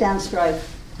the sit-down strike,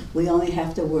 we only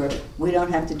have to work. We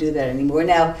don't have to do that anymore.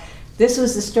 Now, this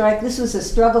was the strike, this was a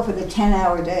struggle for the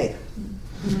 10-hour day.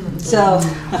 So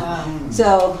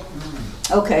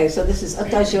this is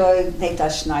Otazoy Neta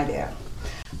Schneider.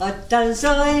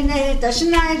 Otazoy Neta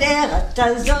Schneider,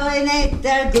 Otazoy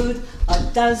Neta Gut.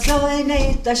 Otazoy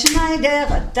Neta Schneider,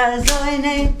 Otazoy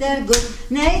Neta Gut.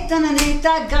 Neta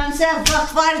Neta ganze Woch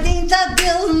verdient a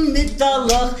Gilden mit der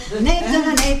Loch.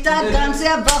 Neta ganze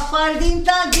Woch verdient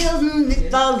a Gilden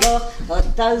mit der Loch.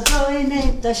 Otazoy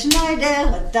Neta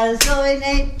Schneider, Otazoy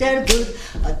Neta Gut.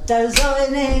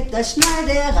 Otazoy Neta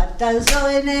Schneider,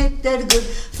 Otazoy Neta Gut.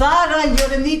 Fahren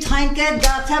Jürgen mit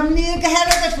Heingedacht, haben mir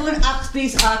gehört von 8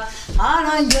 bis 8.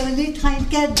 Fahren Jürgen mit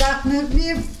Heingedacht, mit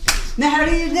mir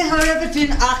Nehari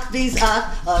between 8 bis 8.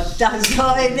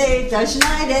 Otazoy Neta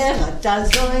Schneider,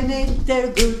 Otazoy Neta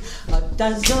Gut.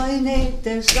 Otazoy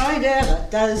Neta Schneider,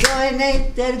 Otazoy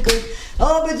Neta Gut.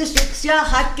 Aber das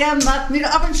Stücksjahr hat gemacht, mir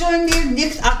aber schon mir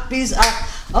nicht 8 bis 8.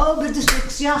 Aber das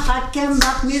Stücksjahr hat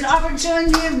gemacht, mir aber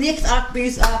schon mir nicht 8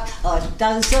 bis 8.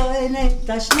 Otazoy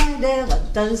Neta Schneider,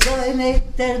 Otazoy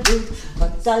Neta Gut.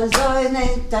 Otazoy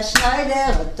Neta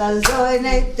Schneider, Otazoy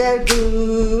Neta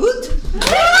Gut.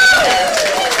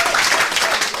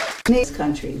 This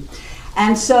country.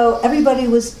 And so everybody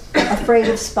was afraid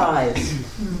of spies.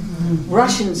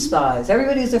 Russian spies.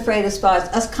 Everybody was afraid of spies.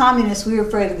 Us communists, we were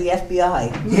afraid of the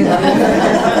FBI. You know?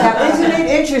 Now, isn't it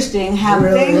interesting how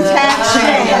things have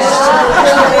changed?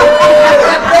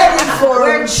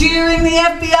 We're cheering the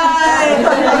FBI.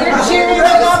 We're cheering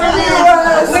the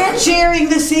government. We're cheering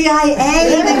the CIA.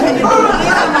 Oh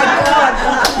my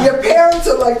God. Your parents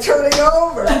are like turning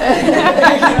over.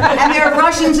 And there are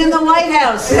Russians in the White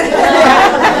House.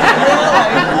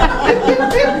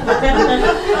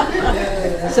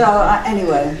 So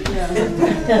anyway,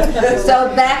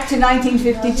 so back to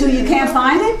 1952. You can't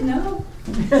find it? No.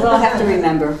 Well, I'll have to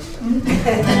remember.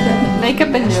 Make up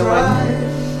a new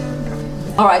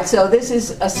one. All right, so this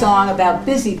is a song about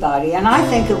busybody, and I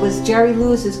think it was Jerry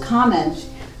Lewis's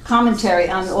commentary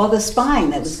on all the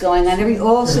spying that was going on,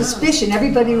 all suspicion.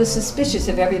 Everybody was suspicious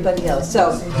of everybody else.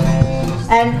 So,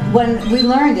 and when we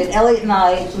learned it, Elliot and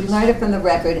I, we learned it from the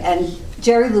record, and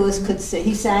Jerry Lewis could sing.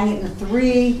 He sang it in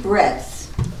 3 breaths.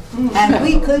 And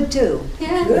we could too.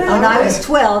 When I was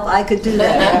 12, I could do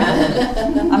that.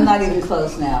 I'm not even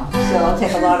close now, so I'll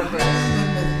take a lot of breaths.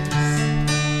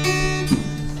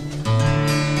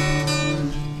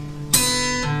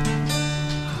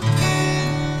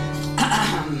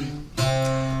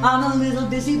 I'm a little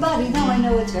busybody, though I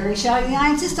know it's very shoddy.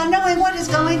 I insist on knowing what is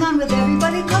going on with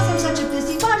everybody, cause I'm such a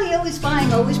busybody, always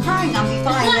spying, always prying. I'll be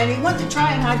fine. Anyone to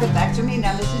try and hide the facts from me.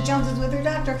 Now Mrs. Jones is with her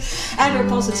doctor, and her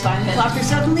pulse is fine. The doctor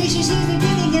suddenly she sees me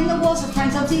digging in the walls of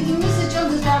friends. I'm seeking Mrs.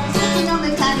 Jones' daughter, sitting on the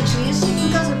mechanic. She is sick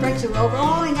because her brakes are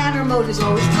overhauling, and her motor's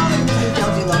always calling. Mrs.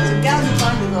 Jones, you lost her gal, you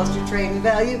finally lost your trading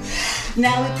value.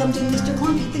 Now it comes to Mr.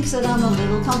 Clunk, he thinks that I'm a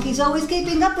little punk. He's always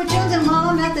keeping up with Jones, and while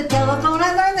I'm at the telephone,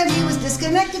 I learned that he was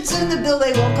disconnected. Soon the bill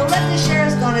they won't collect. The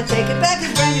sheriff's gonna take it back,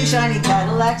 his brand new shiny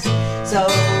Cadillacs. So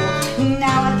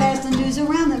now I pass the news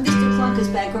around that Mr. Clunk is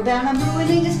bankrupt bound. I'm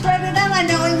ruining his credit, and I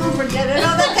know he won't forget it.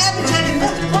 Oh, that cabbage headed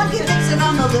Mr. Clunk, he thinks that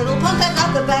I'm a little punk. I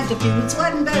got the bank to feed and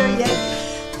sweating, better yet,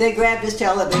 they grabbed his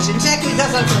television check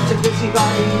because I'm such a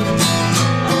busybody.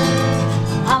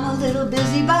 I'm a little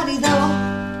busybody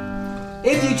though.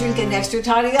 If you drink an extra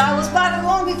toddy, I will spot it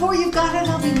long before you've got it.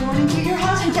 I'll be morning to your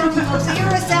house and telling folks that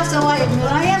you're a souse. So I admit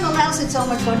I am a louse. It's so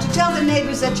much fun to tell the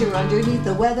neighbors that you're underneath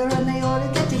the weather, and they ought to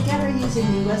get together using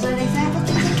you as an example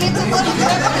to the kids.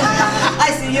 I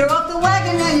see you're off the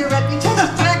wagon and your reputation's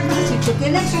threatened. You took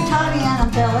an extra toddy, and I'm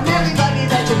telling everybody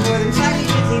that you're more than shiny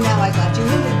busy. Now I got you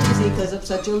in the dizzy because I'm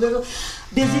such a little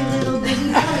busy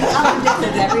body. I'm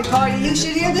addicted at every party. You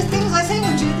should hear the things I say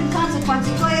with truth and consequence.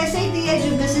 Why I say the age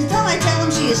of Mrs. Dunn, I tell him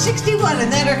she is 61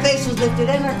 and that her face was lifted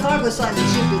and her car was slightly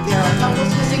shifted. There are couples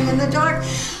missing in the dark.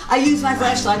 I use my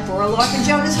flashlight for a lark, and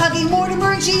Jonas hugging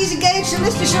Mortimer, and she's engaged to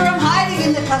Mr. Sure. I'm hiding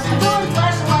in the custom door and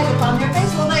flash a light upon their face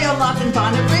while they are locked and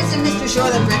fond of Prince and Mr. Sure.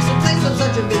 Then breaks the place of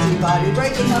such a busybody,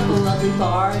 breaking up a lovely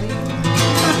party.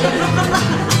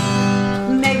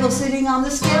 Mabel sitting on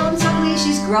the scale, and suddenly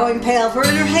she's growing pale, for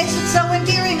in her haste it's so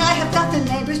endearing. I have got the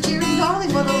neighbors cheering,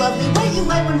 darling, what a lovely way. You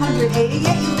weigh 188,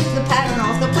 you lift the pattern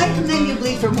off the plate, and then you bleed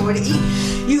for more to eat.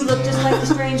 You look just like the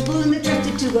strange balloon that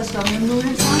drifted to us from the moon.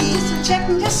 And so I'm just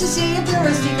checking just to see if you're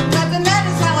a secret weapon. That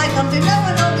is how I come to know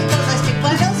it all, because I stick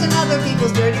my nose in other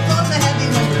people's dirty clothes. I have the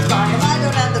numbers by them. I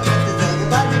don't have the breath to say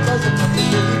goodbye because I'm not the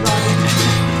dirty body.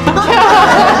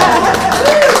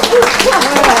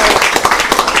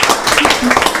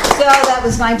 So that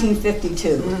was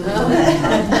 1952.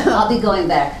 I'll be going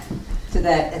back to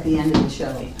that at the end of the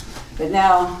show. But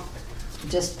now,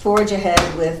 just forge ahead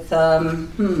with,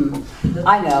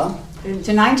 I know,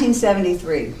 to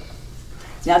 1973.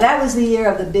 Now that was the year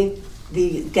of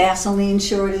the gasoline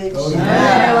shortage. Oh,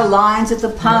 yeah. There were lines at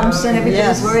the pumps and everybody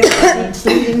was worried about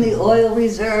depleting the oil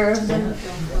reserves and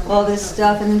all this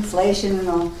stuff and inflation and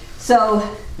all. So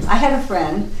I had a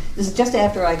friend, this is just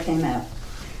after I came out,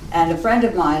 and a friend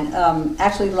of mine,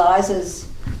 actually Liza's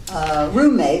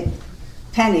roommate,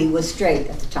 Penny, was straight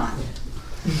at the time.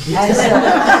 And,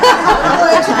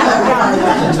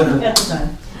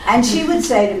 and she would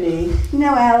say to me, you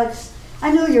know, Alex,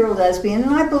 I know you're a lesbian,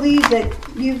 and I believe that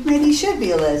you maybe should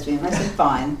be a lesbian. I said,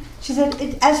 fine. She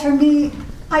said, as for me,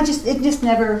 it just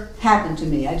never happened to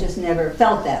me. I just never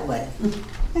felt that way.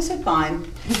 I said, fine.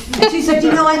 And she said,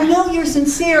 you know, I know you're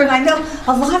sincere, and I know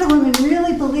a lot of women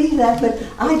really believe that, but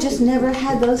I just never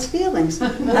had those feelings.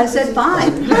 I said,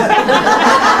 fine.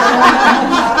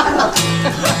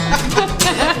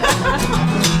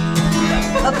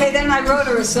 Okay, then I wrote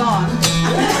her a song.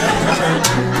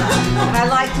 And I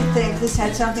like to think this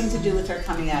had something to do with her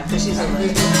coming out, because she's a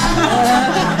lesbian.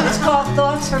 It's called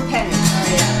Thoughts for Penny.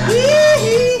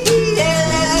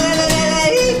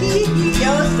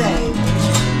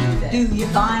 Do you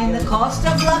find the cost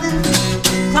of loving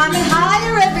climbing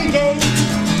higher every day?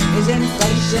 Is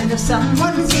inflation of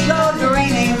someone's ego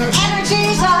draining their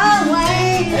energies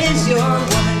away? Is your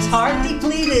woman's heart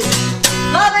depleted?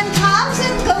 Loving comes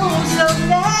and goes so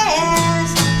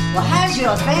fast. Well, has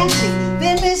your fancy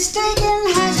been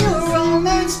mistaken? Has your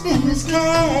romance been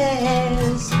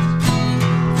miscast?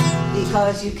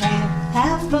 Because you can't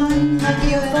have fun like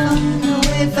you're fun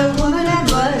with a woman, and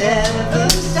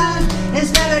whatever's done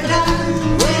is better done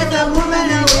with a woman.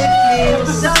 Oh, it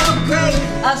feels so great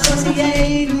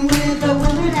associating with a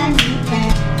woman, and you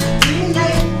can't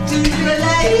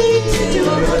relate to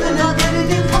a woman of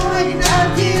a point of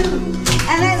view.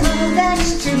 And I love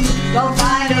that's true. Go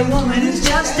find a woman who's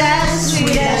just as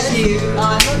sweet as you.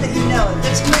 Oh, I know that you know it.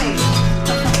 That's great.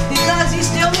 Because you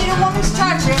still need a woman's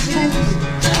touch,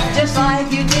 just like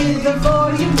you did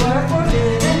before you were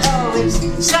forbidden. Oh, it's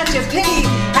such a pity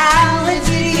how it's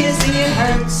hideous, and it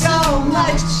hurts so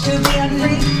much to be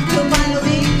unfree. Till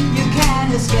finally you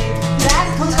can't escape that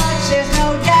clutch. There's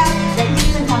no doubt that you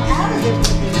can come out of it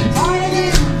with a point of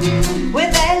view,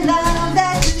 with a love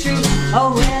that's true.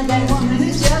 Oh, well, that woman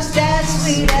is just as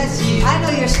sweet as you. I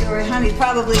know your story, honey,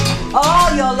 probably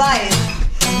all your life.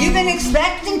 You've been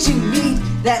expecting to meet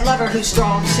that lover who's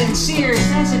strong, sincere,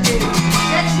 sensitive,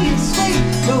 sexy and sweet,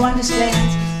 who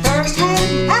understands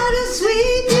firsthand how to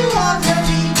sweet you are to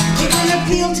be. You can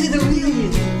appeal to the real you,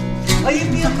 or you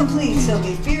feel complete, so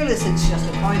be fearless, it's just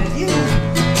a point of view.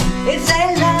 It's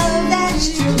a love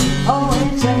that's true. Oh,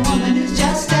 it's a woman who's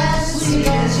just as sweet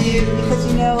as you. Because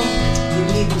you know, you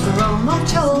need to grow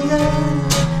much older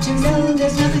to know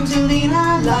there's nothing to lean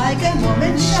on like a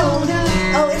woman's shoulder.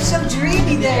 Oh, it's so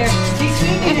dreamy there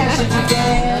between you. Now should you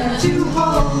dare to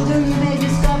hold her, you may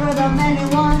discover the many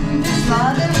wonders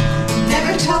mother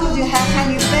never told you. How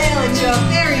can you fail? It's your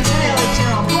fairy tale, it's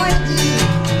your own point of view.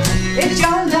 It's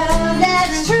your love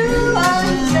that's true. Oh,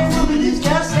 it's a woman who's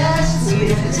just as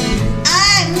sweet as you.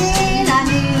 I need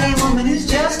a woman who's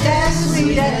just as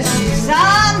sweet as you.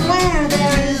 Somewhere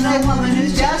there is a woman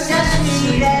who's just as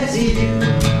sweet as you.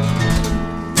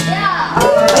 Yeah.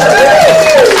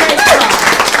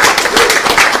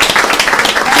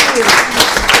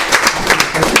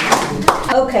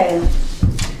 Okay,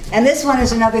 and this one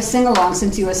is another sing-along,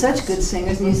 since you are such good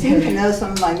singers and you seem to know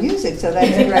some of my music, so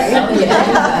that's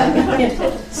great.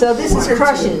 So this is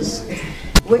Crushes,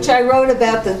 which I wrote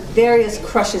about the various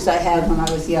crushes I had when I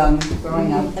was young,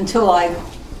 growing up, until I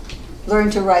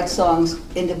learned to write songs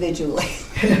individually.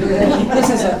 This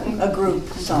is a group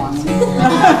song.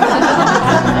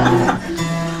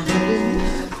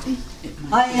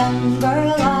 A young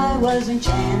girl I was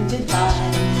enchanted by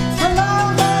the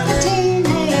love of a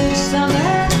teenage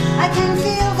summer. I can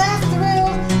feel that thrill,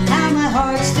 and my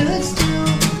heart stood still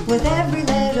with every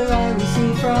letter I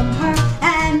received from her.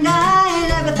 And I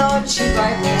never thought she'd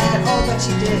write me at all, but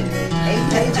she did. 8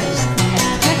 pages.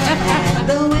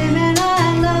 The women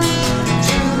I love,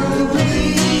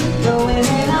 truly, the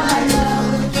women I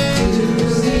love,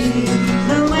 truly,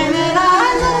 the women I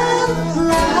love,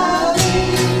 love me,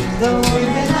 the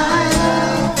women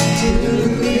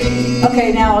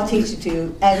Okay, now I'll teach it to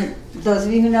you. And those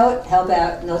of you who know it, help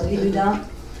out. And those of you who don't,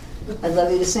 I'd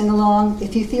love you to sing along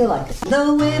if you feel like it.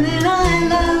 The women I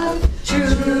love,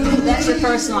 truly. That's the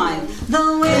first line.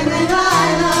 The women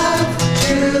I love,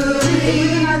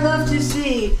 truly. I love to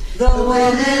see. The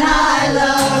women I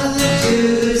love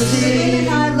to see.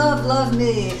 I love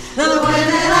me. The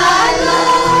women I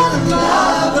love,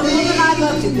 the woman I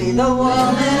love to be. The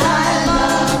woman I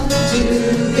love to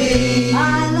be. I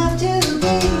love to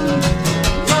be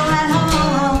going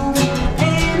home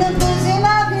in the bosom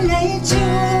of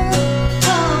nature.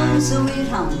 Home, sweet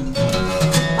home.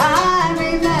 I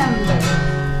remember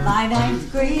my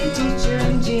 9th grade teacher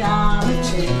in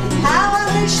geometry. How I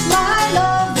wish my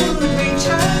love would reach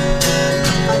her.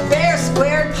 A bare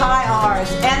squared pi R's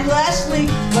and Leslie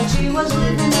when she was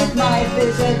living with my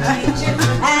phys teacher.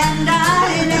 And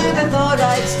I never thought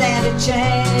I'd stand a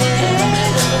chance.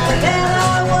 There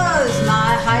I was,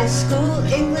 my high school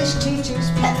English teacher's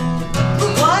pet.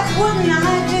 What wouldn't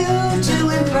I do to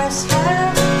impress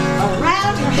her?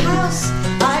 Around her house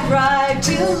I'd ride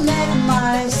to let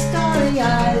my starry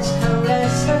eyes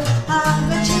caress her.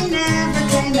 But she never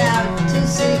came out to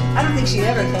see. I don't think she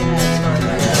ever came out as far as I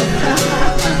know.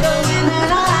 The women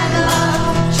I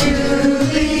love,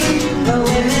 truly. The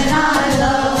women I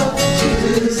love to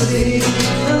see.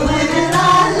 The women I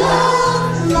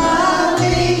love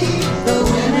me. The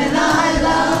women I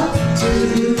love to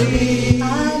be. I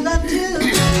love to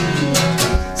be.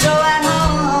 So at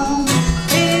home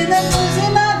in the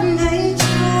bosom of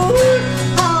nature.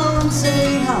 Home,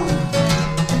 sweet home.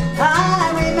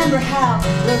 I remember how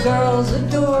the girls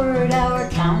adored our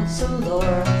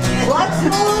counselor. What's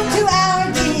more to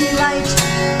our delight?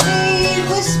 We'd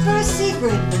whisper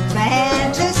secret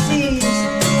fantasies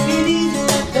beneath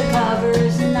the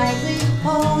covers nightly.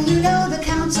 Oh, you know the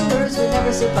counselors were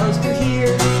never supposed to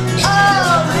hear.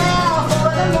 Oh, now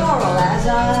for the moral as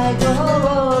I grow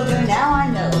older, now I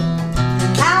know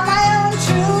how my own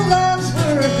true loves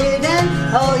were hidden.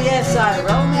 Oh, yes, I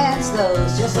romanced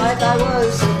those just like I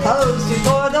was supposed to,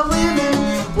 for the women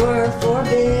were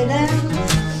forbidden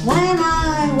when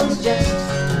I was just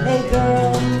a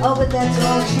girl. Oh, but that's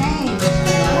all changed.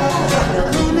 The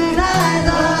women I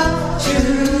love,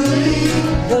 truly.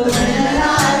 The women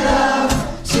I love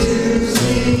to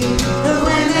see. The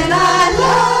women I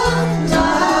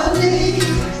love me.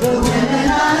 The women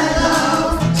I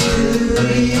love to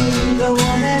be. The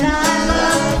woman I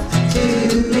love to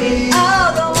be. Oh,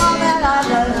 the woman I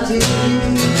love to be.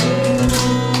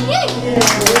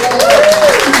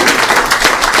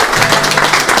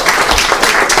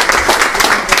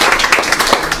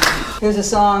 Here's a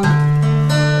song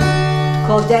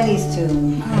called Denny's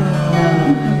Tune.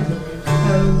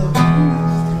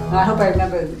 I hope I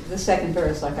remember the second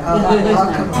verse like I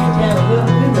forgot.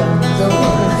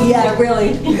 Yeah,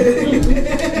 really.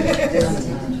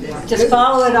 Just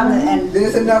follow it on the end.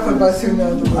 There's enough of us who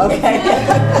know the words. Okay.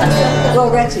 Well,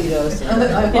 Rexy knows. I'm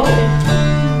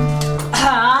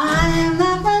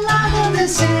not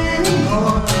monogamous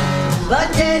anymore,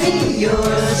 but Denny,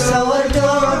 you're so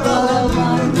adorable.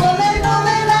 Woman,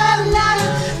 I'm not,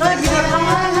 but you're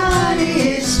my honey,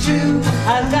 it's true.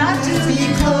 I've got to be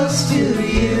close to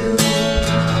you.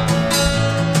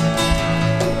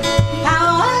 How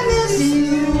I miss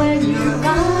you when you're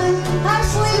gone. I'm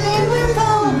sleeping with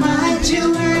all my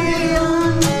jewelry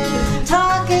on,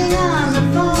 talking on the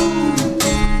phone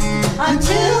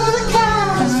until the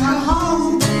cows come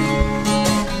home,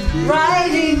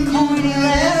 writing corny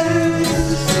letters,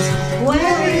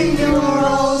 wearing your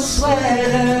old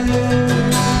sweater.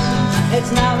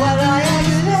 It's not what I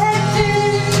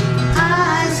expected.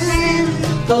 I stand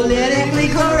politically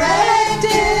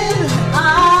corrected.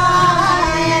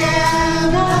 I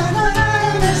am not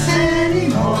anonymous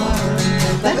anymore,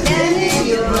 but Denny,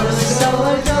 you're so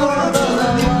adorable.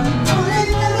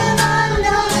 I'm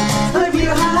not, but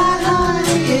you're hot,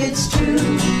 honey, it's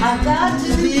true. I've got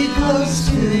to be close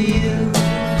to you.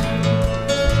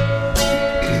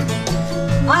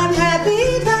 I'm happy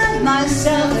by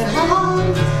myself at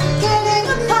home, getting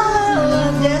a part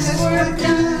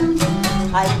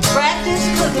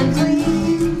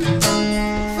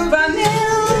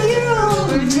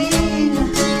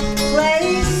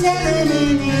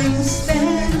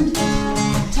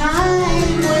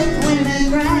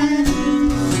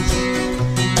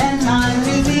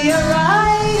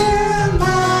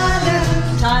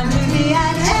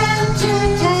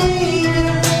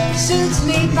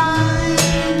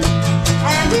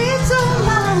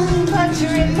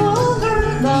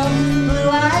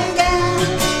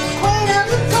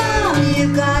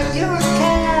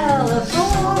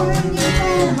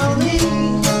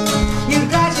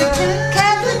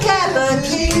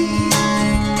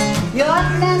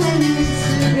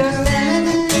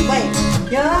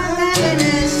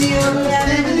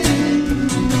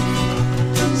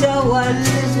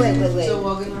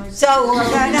So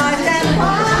organized and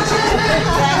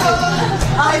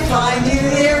I find you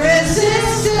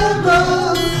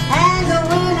irresistible. And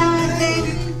when I think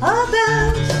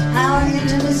about our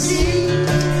intimacy,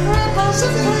 repulsive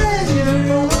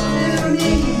pleasure for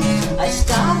me, I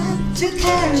stop to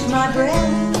catch my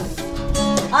breath.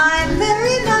 I'm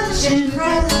very much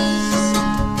impressed,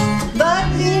 but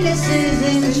Venus is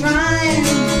enshrined,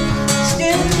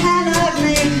 still cannot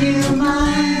make you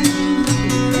mine.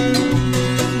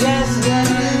 Yes,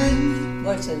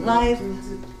 what's it like?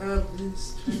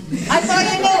 I thought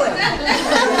you knew it.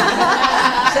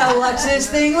 So what's this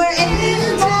thing we're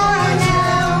in for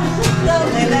now? The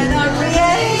women are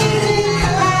creating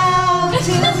how to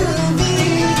be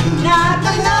not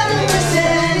monogamous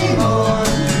anymore,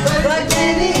 but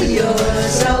many you're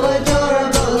so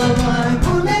adorable. I'm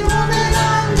woman,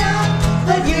 I'm not,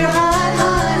 but you're hot,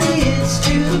 honey, it's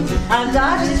true. I've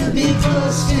got to be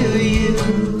close to you.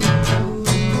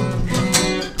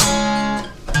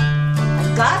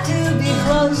 I've got to be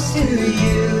close to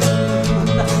you.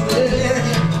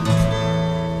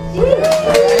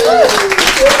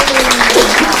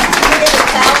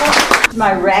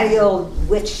 My ratty old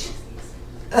witch.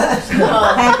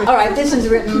 All right, this is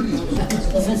written.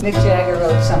 Mick Jagger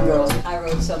wrote some girls. I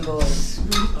wrote some boys.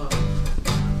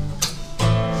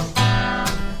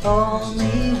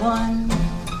 Only one.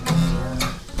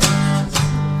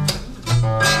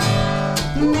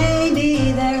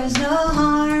 Maybe there's no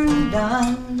harm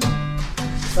done,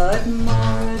 but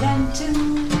more than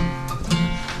two.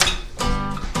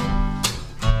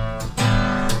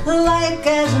 Like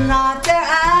as not, they're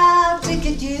out to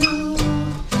get you,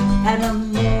 and the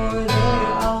more there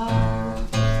are,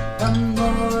 the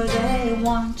more they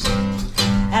want,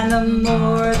 and the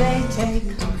more they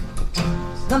take,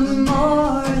 the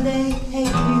more they hate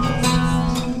you.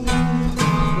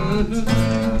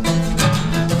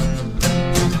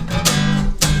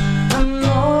 The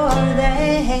more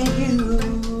they hate you.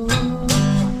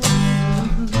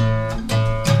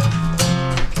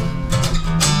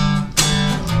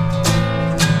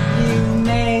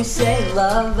 Say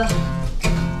love,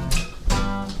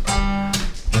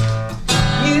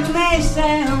 you may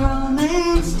say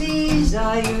romance,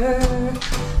 desire,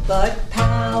 but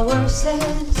power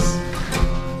says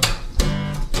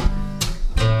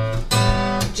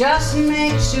just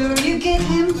make sure you give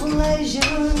him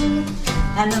pleasure,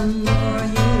 and the more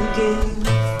you give,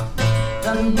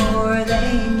 the more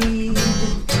they need,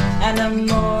 and the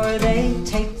more they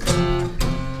take,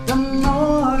 the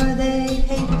more they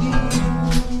hate you.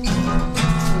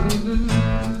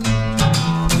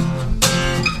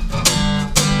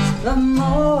 The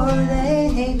more they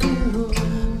hate you.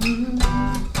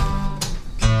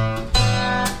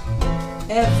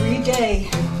 Every day,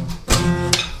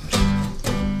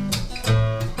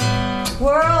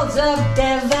 worlds of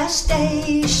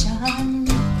devastation,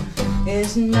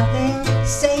 is nothing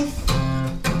safe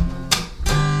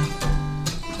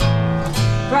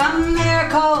from their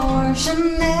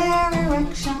coercion, their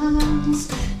erections,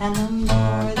 and the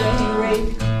more they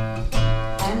rape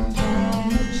and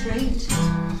penetrate,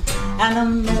 and the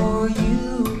more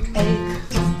you ache,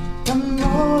 the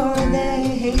more they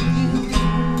hate you.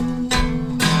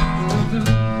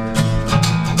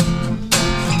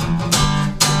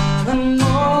 The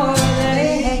more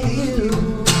they hate you.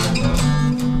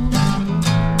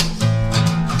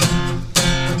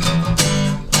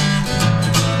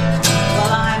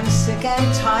 Well, I'm sick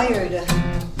and tired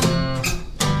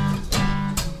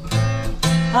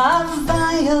of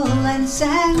violence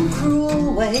and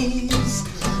cruel ways.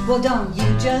 Well, don't you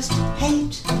just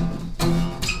hate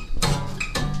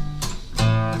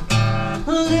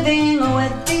living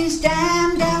with these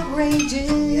damned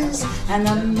outrages? And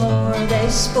the more they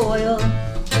spoil,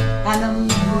 and the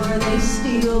more they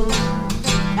steal,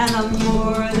 and the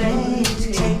more they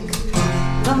take,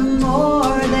 the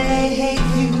more they hate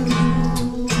you.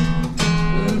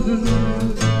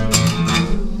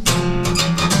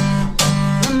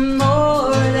 The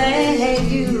more they hate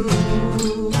you.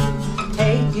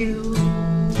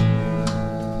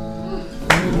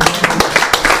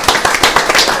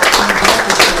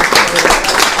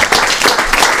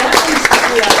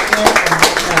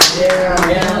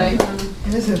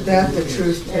 Isn't that the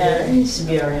truth? Yeah, it needs to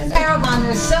be around. Paragon,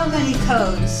 there's so many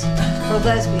codes for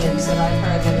lesbians that I've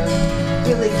heard that are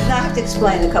really, I have to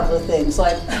explain a couple of things.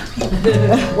 Like,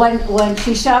 when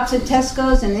she shops at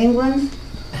Tesco's in England,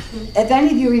 if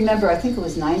any of you remember, I think it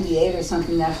was 98 or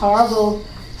something, that horrible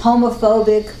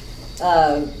homophobic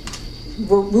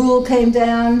rule came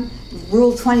down,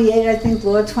 Rule 28, I think,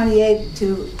 Law 28,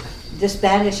 to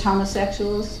disbanish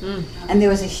homosexuals. And there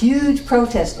was a huge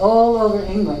protest all over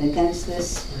England against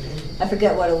this I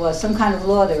forget what it was, some kind of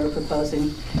law they were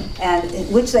proposing, and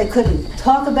in which they couldn't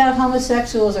talk about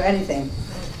homosexuals or anything.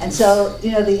 And so,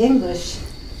 the English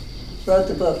wrote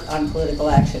the book on political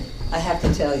action. I have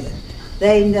to tell you,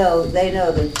 they know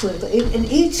that political. In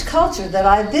each culture that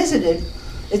I visited,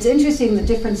 it's interesting the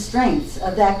different strengths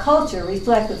of that culture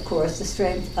reflect, of course, the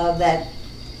strength of that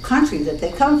country that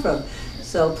they come from.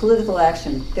 So political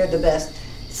action, they're the best.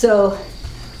 So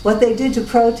what they did to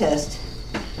protest,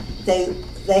 they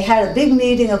had a big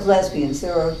meeting of lesbians.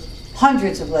 There were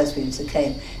hundreds of lesbians that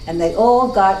came, and they all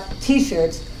got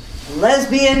T-shirts.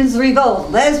 Lesbians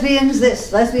revolt, lesbians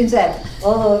this, lesbians that,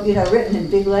 all written in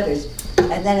big letters.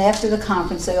 And then after the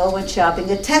conference, they all went shopping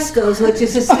at Tesco's, which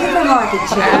is a supermarket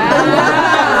chain.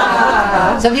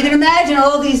 So if you can imagine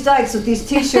all these dykes with these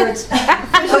T-shirts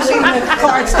pushing the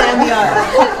carts down the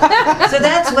aisle. So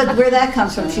that's where that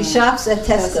comes from. She shops at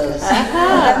Tesco's.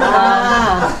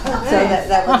 So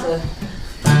that was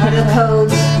one of the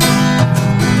codes.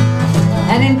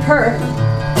 And in Perth,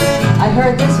 I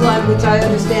heard this one, which I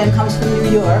understand comes from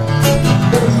New York.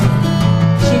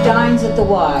 She dines at the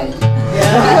Y.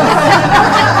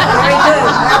 Very good.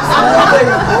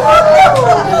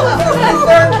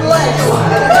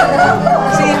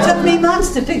 See, it took me months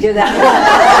to figure that out.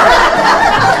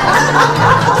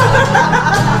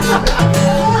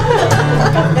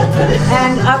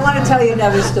 And I want to tell you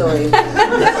another story.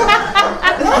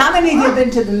 How many of you have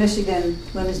been to the Michigan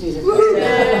Women's Music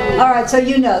Festival? All right, so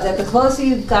you know that the closer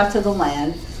you got to the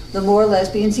land, the more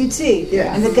lesbians you'd see.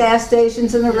 Yeah. And the gas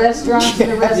stations and the restaurants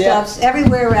and the rest stops,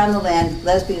 everywhere around the land,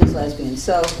 lesbians.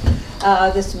 So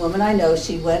this woman I know,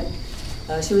 she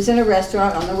was in a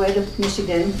restaurant on the way to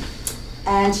Michigan,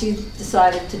 and she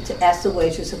decided to ask the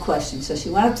waitress a question. So she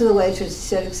went up to the waitress and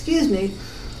said, "Excuse me,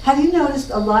 have you noticed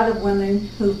a lot of women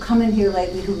who come in here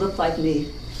lately who look like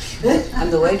me?" And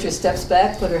the waitress steps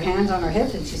back, put her hands on her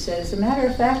hip, and she said, "As a matter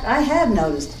of fact, I have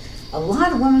noticed. A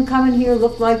lot of women come in here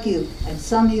look like you, and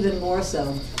some even more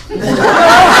so."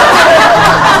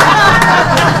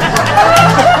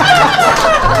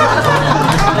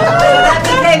 That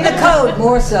became the code,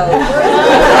 more so.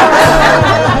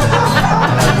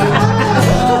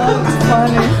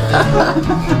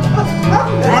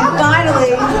 And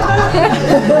finally,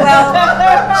 well,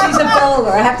 she's a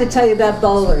bowler. I have to tell you about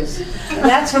bowlers.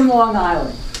 That's from Long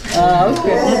Island.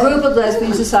 Okay. And a group of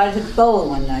lesbians decided to bowl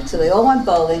one night, so they all went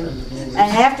bowling, and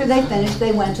after they finished,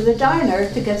 they went to the diner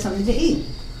to get something to eat.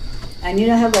 And you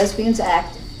know how lesbians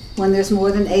act when there's more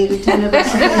than 8 or 10 of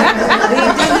us. We do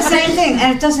the same thing,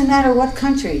 and it doesn't matter what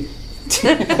country.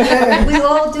 We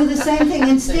all do the same thing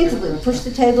instinctively. We push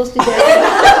the tables together,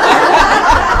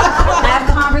 have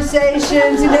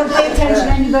conversations, and don't pay attention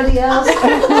to anybody else,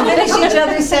 finish each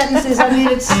other's sentences. I mean,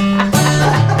 it's...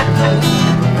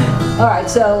 All right,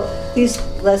 so these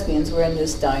lesbians were in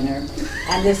this diner,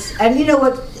 and you know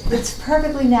what? It's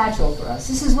perfectly natural for us.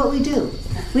 This is what we do.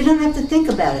 We don't have to think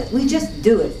about it. We just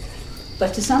do it.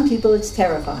 But to some people, it's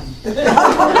terrifying. So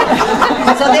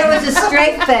there was a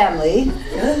straight family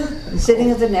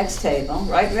sitting at the next table,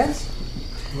 right, Rex?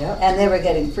 Yep. And they were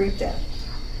getting freaked out.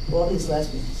 All these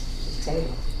lesbians at the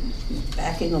table,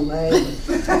 backing away,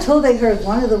 until they heard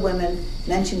one of the women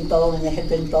mention bowling. They had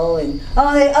been bowling.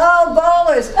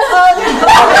 Bowlers! Oh, they're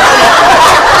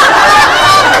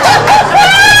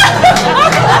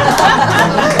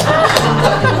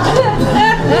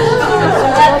So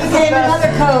that became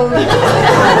another code.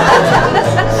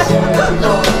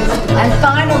 And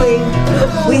finally,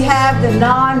 we have the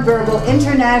nonverbal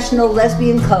International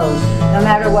Lesbian Code. No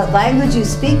matter what language you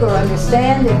speak or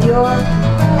understand, if you're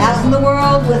out in the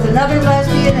world with another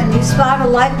lesbian and you spot a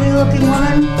likely-looking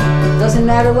woman, doesn't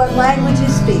matter what language you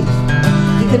speak,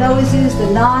 you can always use the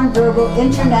nonverbal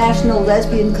International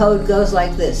Lesbian Code. Goes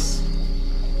like this.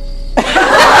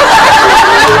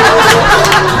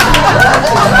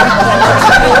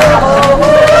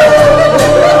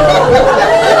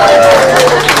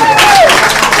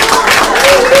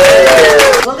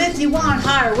 Well, if you want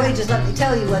higher wages, let me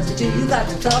tell you what to do. You got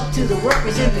to talk to the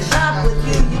workers in the shop with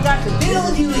you. You got to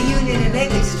build you a union and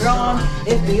make it strong.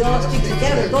 If we all stick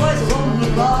together, boys, it won't be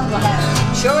long. We'll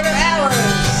have shorter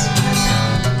hours,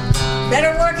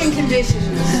 better working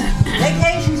conditions,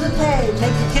 vacations with pay,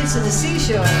 take the kids to the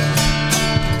seashore.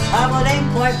 Well, it ain't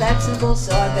quite that simple,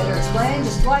 so I better explain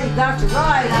just why you got to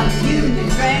ride on the union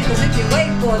train. Cause if you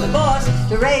wait for the boss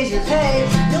to raise your pay,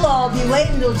 you'll all be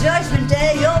waiting till Judgment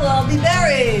Day, you'll all be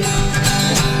buried.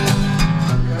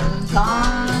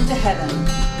 Gone to heaven.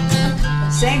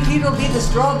 St. Peter will be the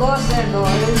straw boss then,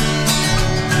 boys.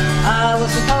 Well,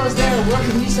 suppose they're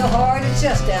working you so hard, it's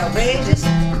just outrageous.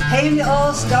 Paying you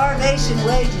all starvation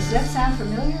wages. Does that sound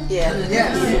familiar? Yeah.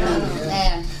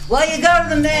 Man. Well, you go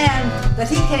to the man, but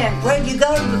he can't. Well, you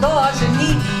go to the boss, and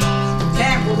he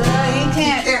can't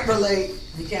relate.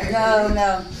 He can't relate.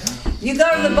 No. You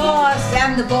go to the boss,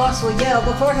 and the boss will yell.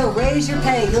 Before he'll raise your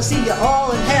pay, he'll see you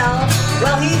all in hell.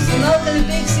 Well, he's smoking a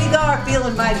big cigar,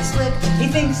 feeling mighty slick. He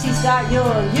thinks he's got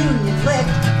your union licked.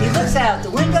 He looks out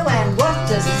the window, and what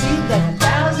does he see? But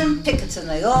 1,000 pickets, and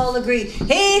they all agree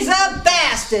he's a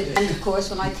bastard. And of course,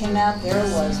 when I came out, there it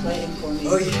was waiting for me.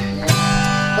 Oh yeah.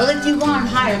 Well, if you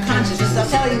want higher consciousness, I'll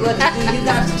tell you what to do. You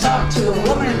got to talk to a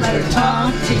woman and let her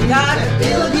talk. You got to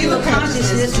build you a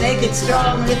consciousness, make it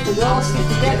strong. And if we all stick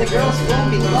together, girls, it won't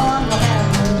be long. We'll have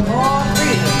more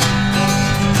freedom,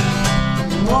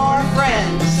 more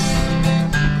friends.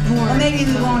 Or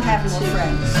maybe we won't have more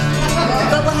friends,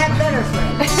 but we'll have better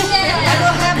friends. And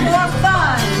we'll have more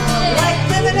fun, like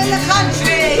living in the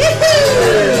country.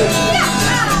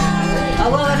 Oh,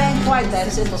 well, it ain't quite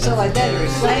that simple, so I better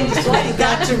explain just what you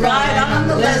got to ride on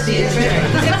the lesbian trip.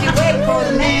 If you wait for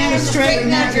the man to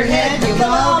straighten out your head, you'll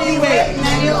all be waiting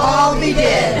and you'll all be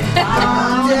dead.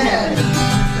 I'm dead.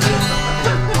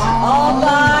 All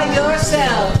by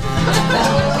yourself.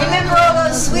 Remember all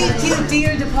those sweet, cute,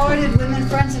 dear, departed women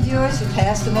friends of yours? You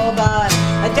passed them all by.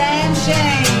 A damn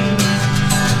shame.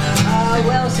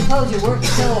 Well, suppose you're working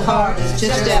so hard, it's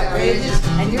just outrageous,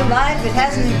 and your life, it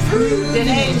hasn't improved in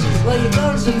ages. Well, you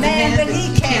go to the man, but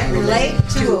he can't relate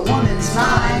to a woman's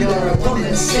mind or a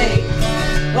woman's state.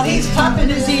 Well, he's pumping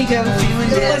his ego,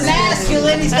 feeling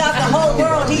masculine, he's got the whole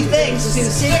world he thinks too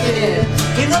secretive.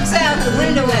 He looks out the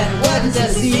window and what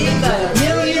does he see but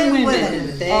 1,000,000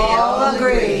 women? They all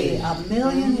agree.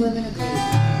 1,000,000 women agree.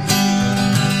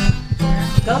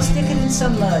 Go stick it in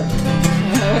some mud.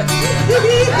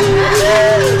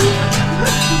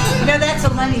 That's a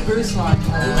Lenny Bruce line.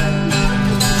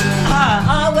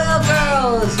 Well,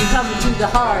 girls, you come to the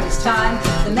hardest time.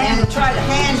 The man will try to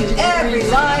hand you every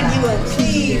line. He will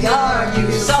plead,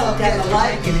 argue, sulk, and the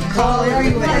like, and call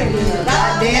everybody a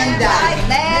goddamn dyke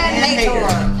man hater.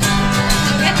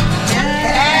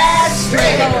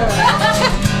 Castrator.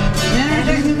 And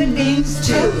other human beings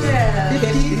too.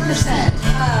 50%.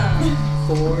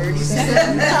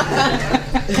 47.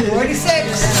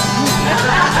 46.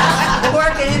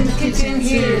 Working in the kitchen,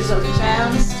 here's what we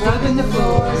found. Scrubbing the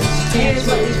floors, here's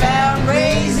what we found.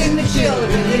 Raising the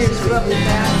children, here's what we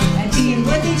found. And teaming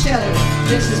with each other,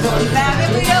 this is what we found.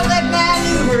 If we don't let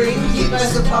maneuvering keep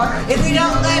us apart, if we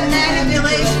don't let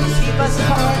manipulation keep us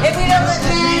apart, if we don't let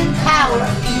manpower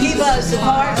keep us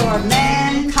apart, or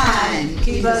mankind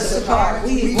keep us apart,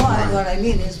 we won. What I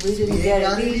mean is we didn't get it.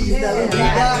 We got it.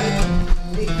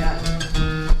 We got it.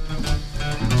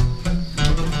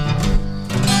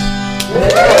 Thank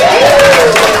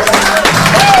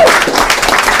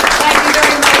you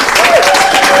very much.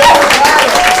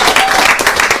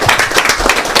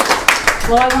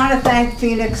 Well, I want to thank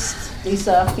Phoenix,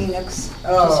 Lisa Phoenix.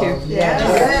 She's here.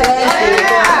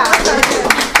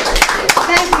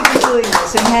 Thank you for doing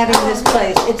this and having this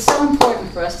place. It's so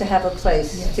important for us to have a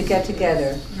place to get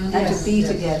together and to be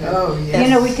together. You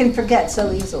know, we can forget so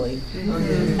easily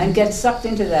and get sucked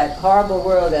into that horrible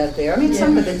world out there. I mean,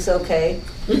 some of it's okay,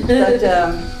 but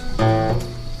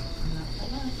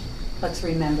let's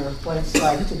remember what it's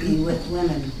like to be with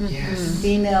women,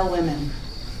 female women.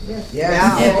 If you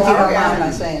don't mind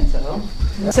my saying so.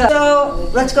 So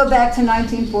let's go back to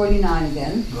 1949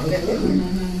 again.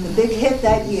 The big hit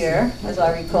that year, as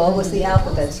I recall, was the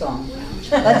Alphabet Song.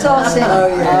 Let's all sing.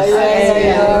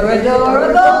 You're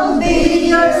adorable, be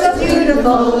you're so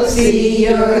beautiful, see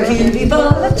you're cute, be full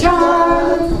of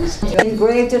charms. I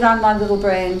engraved it on my little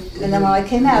brain, and then when I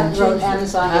came out, wrote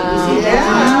Amazon ABC.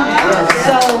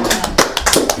 So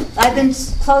I've been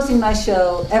closing my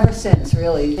show ever since,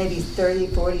 really, maybe 30,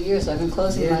 40 years I've been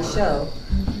closing my show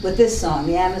with this song,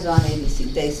 the Amazon ABC,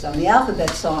 based on the Alphabet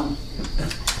Song.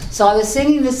 So I was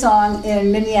singing this song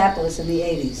in Minneapolis in the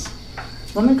 80s. A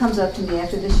woman comes up to me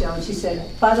after the show and she said,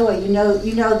 by the way, you know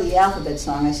the Alphabet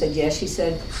Song? I said, yes. She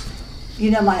said,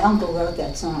 you know, my uncle wrote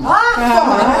that song.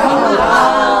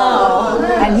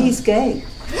 And he's gay.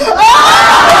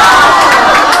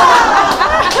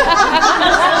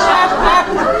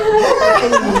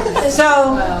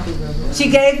 So she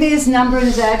gave me his number and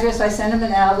his address. I sent him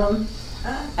an album,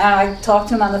 and I talked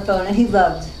to him on the phone, and he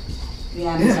loved the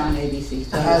Amazon ABC.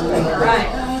 So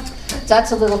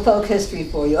that's a little folk history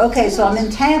for you. Okay, so I'm in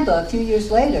Tampa a few years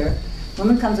later. A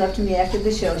woman comes up to me after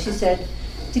the show. She said,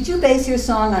 did you base your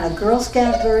song on a Girl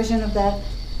Scout version of that?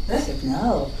 I said,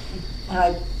 no.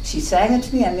 She sang it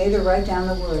to me. I made her write down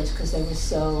the words because they were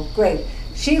so great.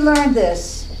 She learned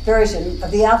this version of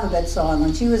the Alphabet Song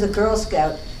when she was a Girl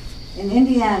Scout in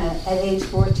Indiana at age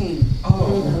 14.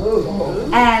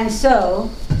 And so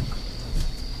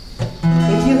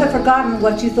forgotten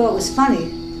what you thought was funny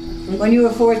when you were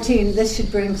 14. This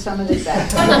should bring some of it back.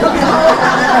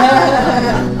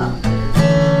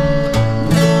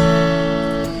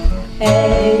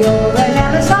 Hey, you're an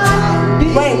Amazon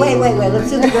bee. Wait.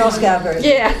 Let's do the Girl Scout version.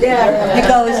 Yeah. It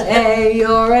goes, hey,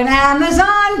 you're an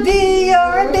Amazon bee,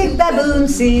 you're a big baboon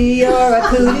sea, you're a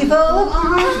cootie full of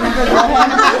arms.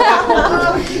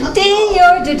 D,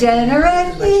 you're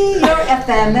degenerate. E, you're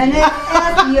effeminate.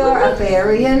 F, you're a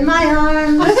fairy in my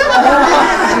arms.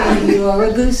 G, you're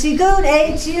a goosey goon.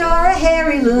 H, you're a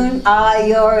hairy loon. I,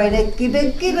 you're an icky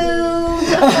bicky boo.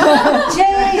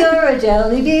 J, you're a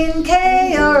jelly bean.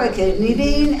 K, you're a kidney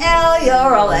bean. L,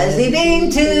 you're a leslie bean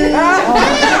too. M,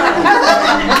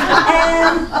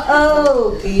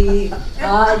 O, P,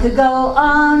 I could go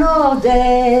on all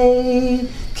day.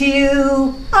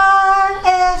 Q, R,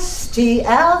 S, T,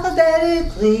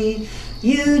 alphabetically.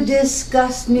 You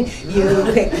disgust me. You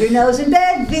pick your nose in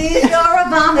bed. V, you're a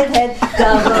vomit head.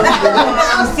 W,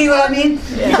 you see what I mean?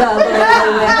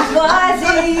 W-X-Y-Z.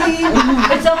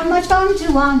 It's so much fun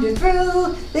to wander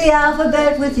through the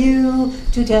alphabet with you,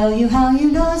 to tell you how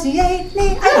you nauseate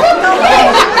me.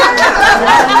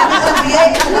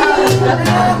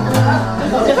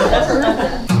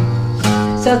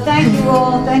 So thank you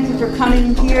all. Thank you for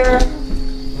coming here.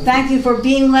 Thank you for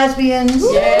being lesbians.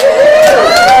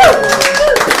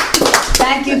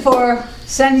 Thank you for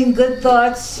sending good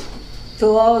thoughts to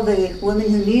all the women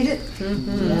who need it,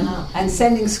 and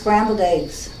sending scrambled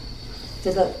eggs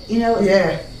to the,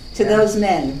 to those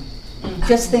men.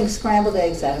 Just think scrambled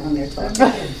eggs at them when they're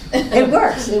talking. It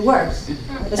works,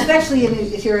 especially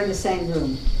if you're in the same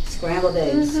room. Scrambled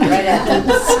eggs, right at them.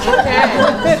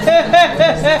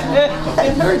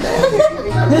 I've heard that.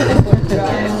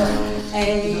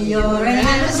 Hey, you're an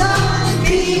Amazon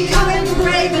bee coming from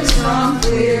Ravenstrong,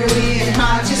 clearly and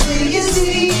consciously you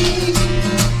see.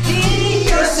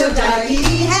 You're so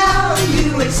divey, how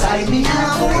you excite me,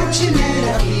 how fortunate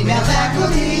a female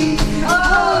faculty.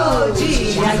 Oh,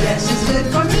 gee, I guess it's good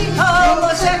for me.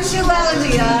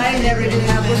 Homosexuality, I never did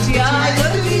have what I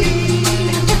could be.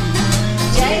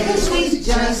 J for sweet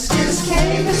justice,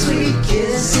 K for sweet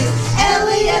kisses,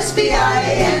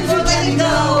 Lesbian for letting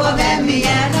go of envy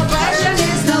and oppression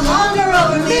is no longer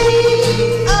over me.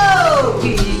 Oh,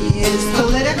 P is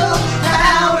political,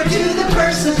 power to the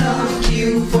personal,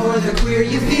 Q for the queer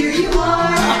you fear you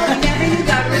are. Whenever you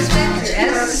got respect,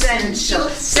 essential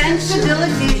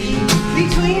sensibility.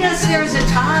 Between us there's a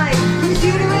tie,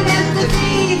 computer and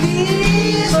empathy. V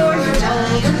is for your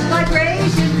tone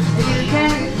vibration. You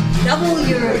can double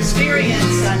your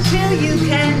experience until you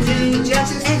can do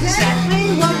just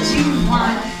exactly what you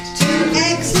want to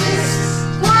exist.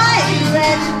 Why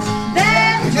let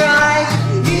them drive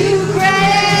you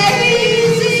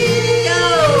crazy?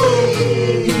 Oh, P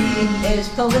is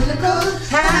political,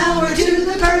 power to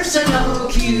the personal,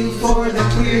 Q for the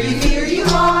queer you fear you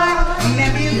are.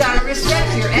 Remember you gotta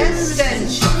respect your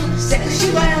essential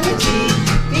sexuality.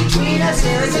 Between us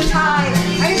there is a tie,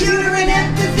 a uterine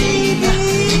empathy.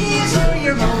 These are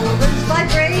your moments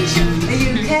vibration, and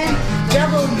you can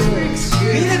double your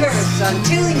universe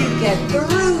until you get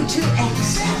through to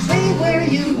exactly where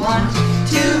you want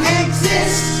to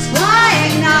exist. Why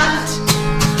not?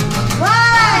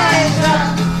 Why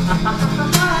not?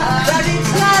 But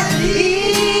it's not easy.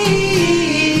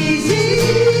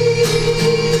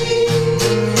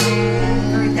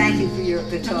 Thank you for your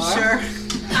guitar. Sure.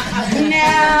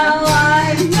 Now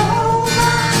I know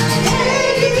my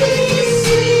ABC.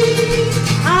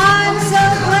 I'm so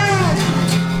glad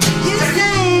you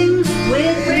sang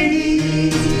with me.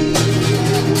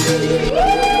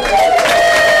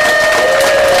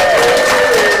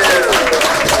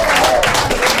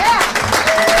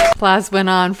 Class went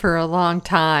on for a long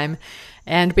time,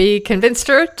 and we convinced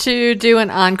her to do an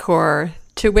encore,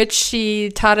 to which she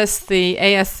taught us the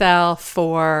ASL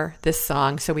for this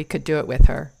song so we could do it with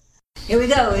her. Here we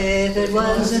go. If it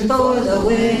wasn't for the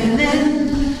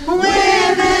women,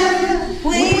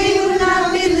 we would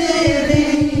not be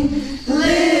living,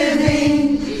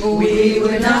 we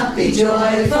would not be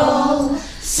joyful,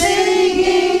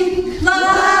 singing,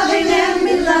 loving and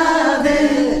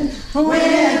beloved.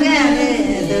 Women,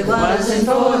 if it wasn't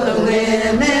for the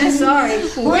women,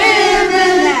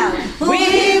 women now,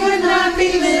 we would not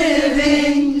be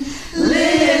living,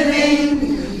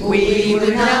 we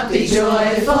would not be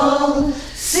joyful,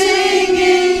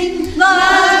 singing,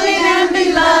 loving and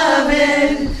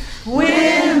beloved.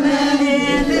 Women,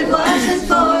 if it wasn't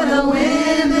for the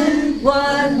women,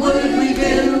 what would we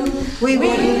do? We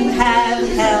wouldn't have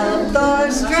health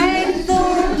or strength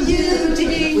or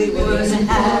beauty. We wouldn't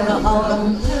have a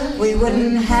home. We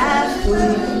wouldn't have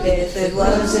food if it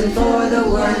wasn't for the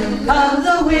work of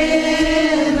the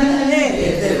women,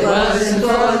 if it wasn't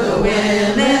for the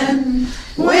women,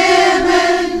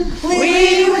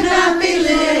 we would not be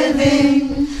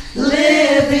living,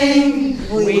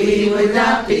 we would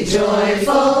not be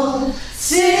joyful,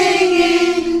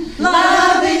 singing,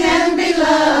 loving and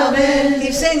beloved.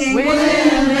 Keep singing.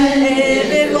 Women,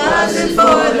 if it wasn't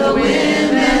for the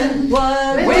women,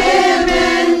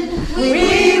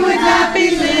 we would not be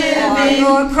living,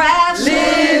 or crafts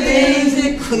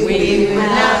living, we would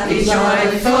not be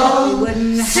joyful,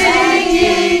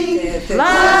 singing,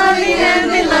 loving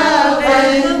and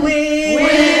beloved.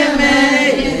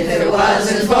 Women, if it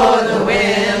wasn't for the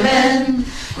women,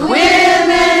 we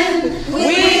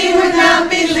would not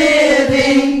be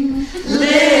living,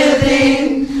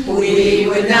 we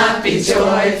would not be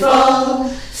joyful,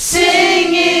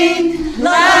 singing,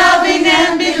 loving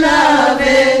and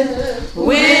beloved.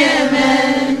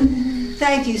 Women.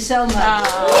 Thank you so much.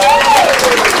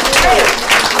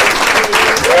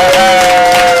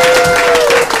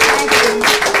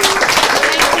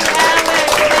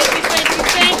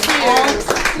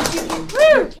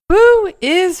 Who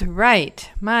is right?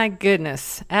 My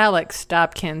goodness. Alex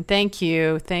Dobkin, thank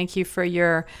you. Thank you for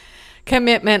your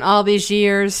commitment all these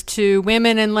years to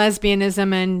women and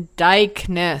lesbianism and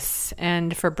dykeness,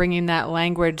 and for bringing that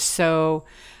language so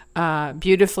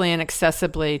beautifully and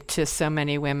accessibly to so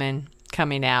many women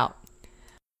coming out.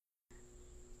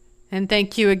 And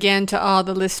thank you again to all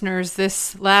the listeners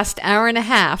this last hour and a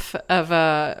half of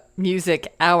a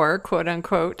music hour, quote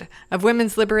unquote, of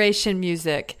women's liberation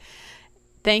music.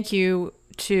 Thank you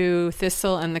to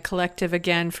Thistle and the collective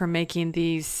again for making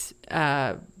these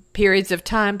periods of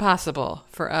time possible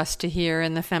for us to hear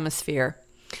in the Femisphere.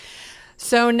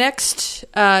 So next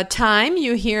time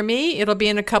you hear me, it'll be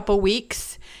in a couple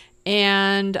weeks,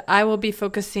 and I will be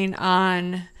focusing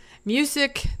on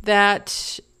music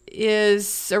that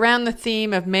is around the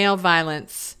theme of male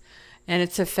violence and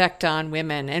its effect on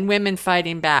women, and women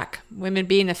fighting back, women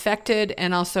being affected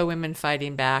and also women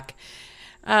fighting back.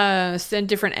 And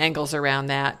different angles around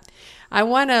that. I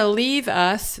want to leave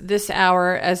us this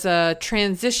hour as a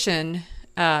transition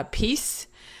piece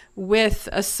with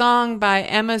a song by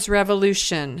Emma's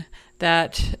Revolution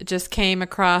that just came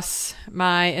across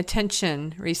my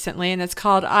attention recently, and it's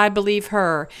called I Believe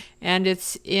Her, and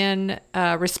it's in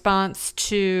response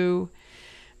to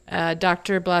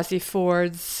Dr. Blasey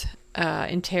Ford's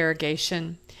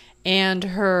interrogation and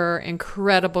her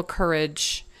incredible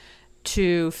courage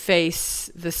to face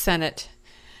the Senate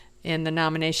in the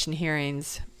nomination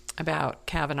hearings about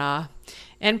Kavanaugh.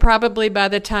 And probably by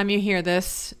the time you hear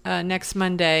this, next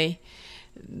Monday,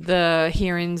 the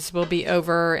hearings will be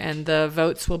over and the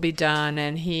votes will be done.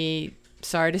 And he,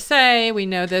 sorry to say, we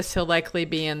know this, he'll likely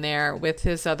be in there with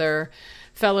his other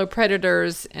fellow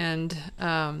predators and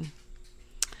male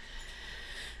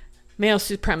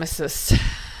supremacists.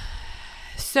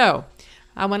 So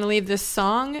I want to leave this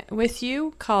song with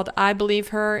you called I Believe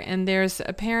Her, and there's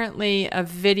apparently a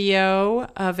video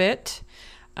of it.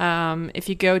 If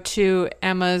you go to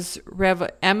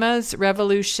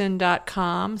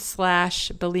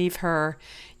emmasrevolution.com/believeher,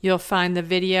 you'll find the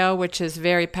video, which is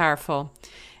very powerful.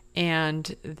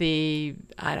 And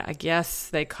I guess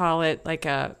they call it like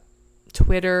a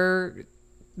Twitter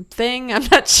thing. I'm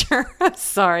not sure.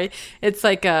 Sorry. It's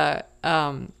like a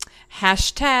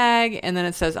hashtag, and then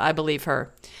it says I believe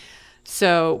her.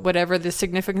 So whatever the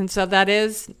significance of that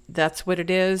is, that's what it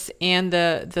is. And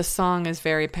the song is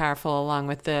very powerful along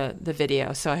with the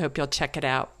video. So I hope you'll check it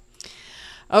out.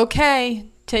 Okay.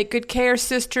 Take good care,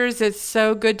 sisters. It's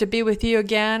so good to be with you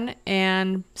again.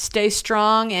 And stay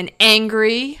strong and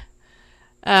angry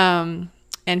and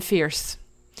fierce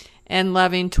and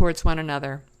loving towards one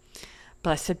another.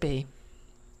 Blessed be.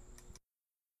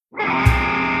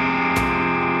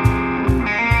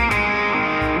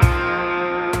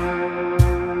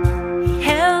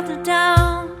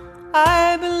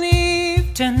 I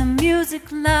believe. Turn the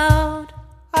music loud.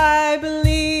 I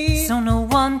believe. So no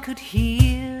one could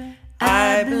hear.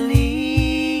 I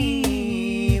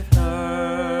believe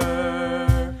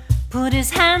her. Put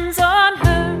his hands on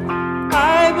her.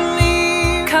 I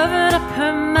believe. Covered up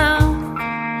her mouth.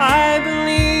 I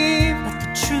believe. But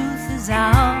the truth is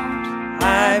out.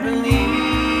 I believe.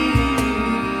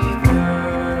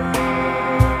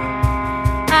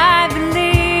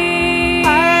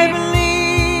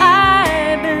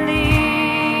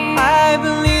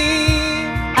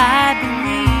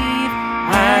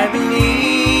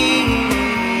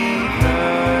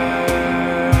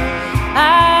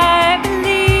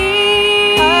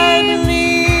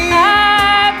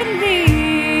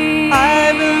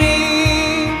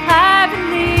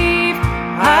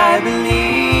 I believe.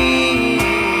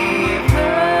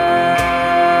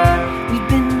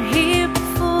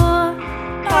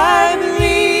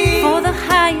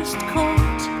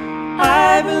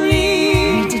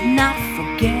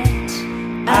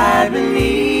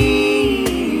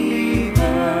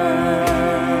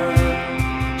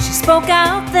 spoke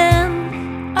out then.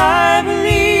 I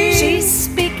believe. She's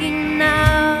speaking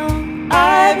now.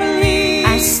 I believe.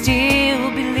 I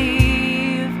still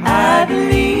believe. I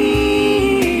believe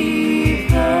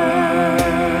her.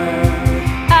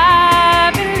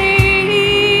 I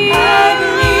believe. I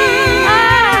believe.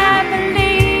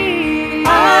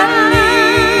 I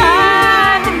believe.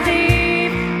 I believe.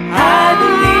 I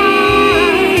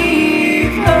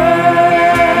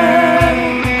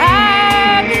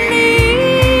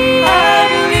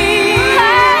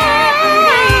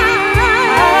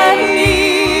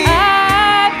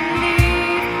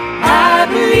believe. I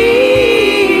believe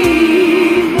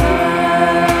her.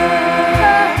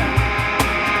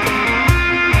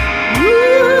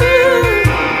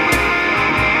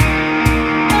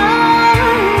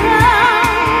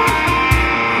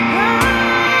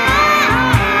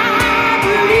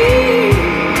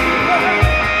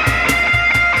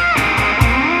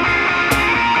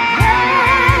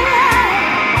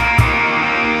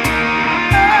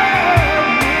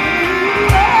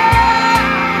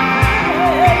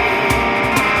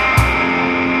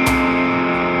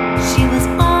 She was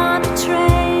on a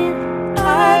train.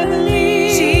 I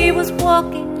believe. She was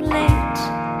walking late.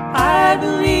 I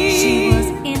believe. She was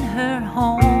in her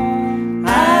home.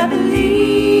 I believe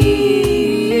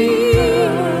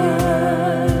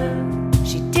her.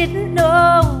 She didn't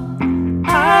know.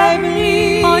 I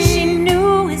believe. Or she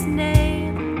knew his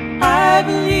name. I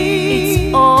believe.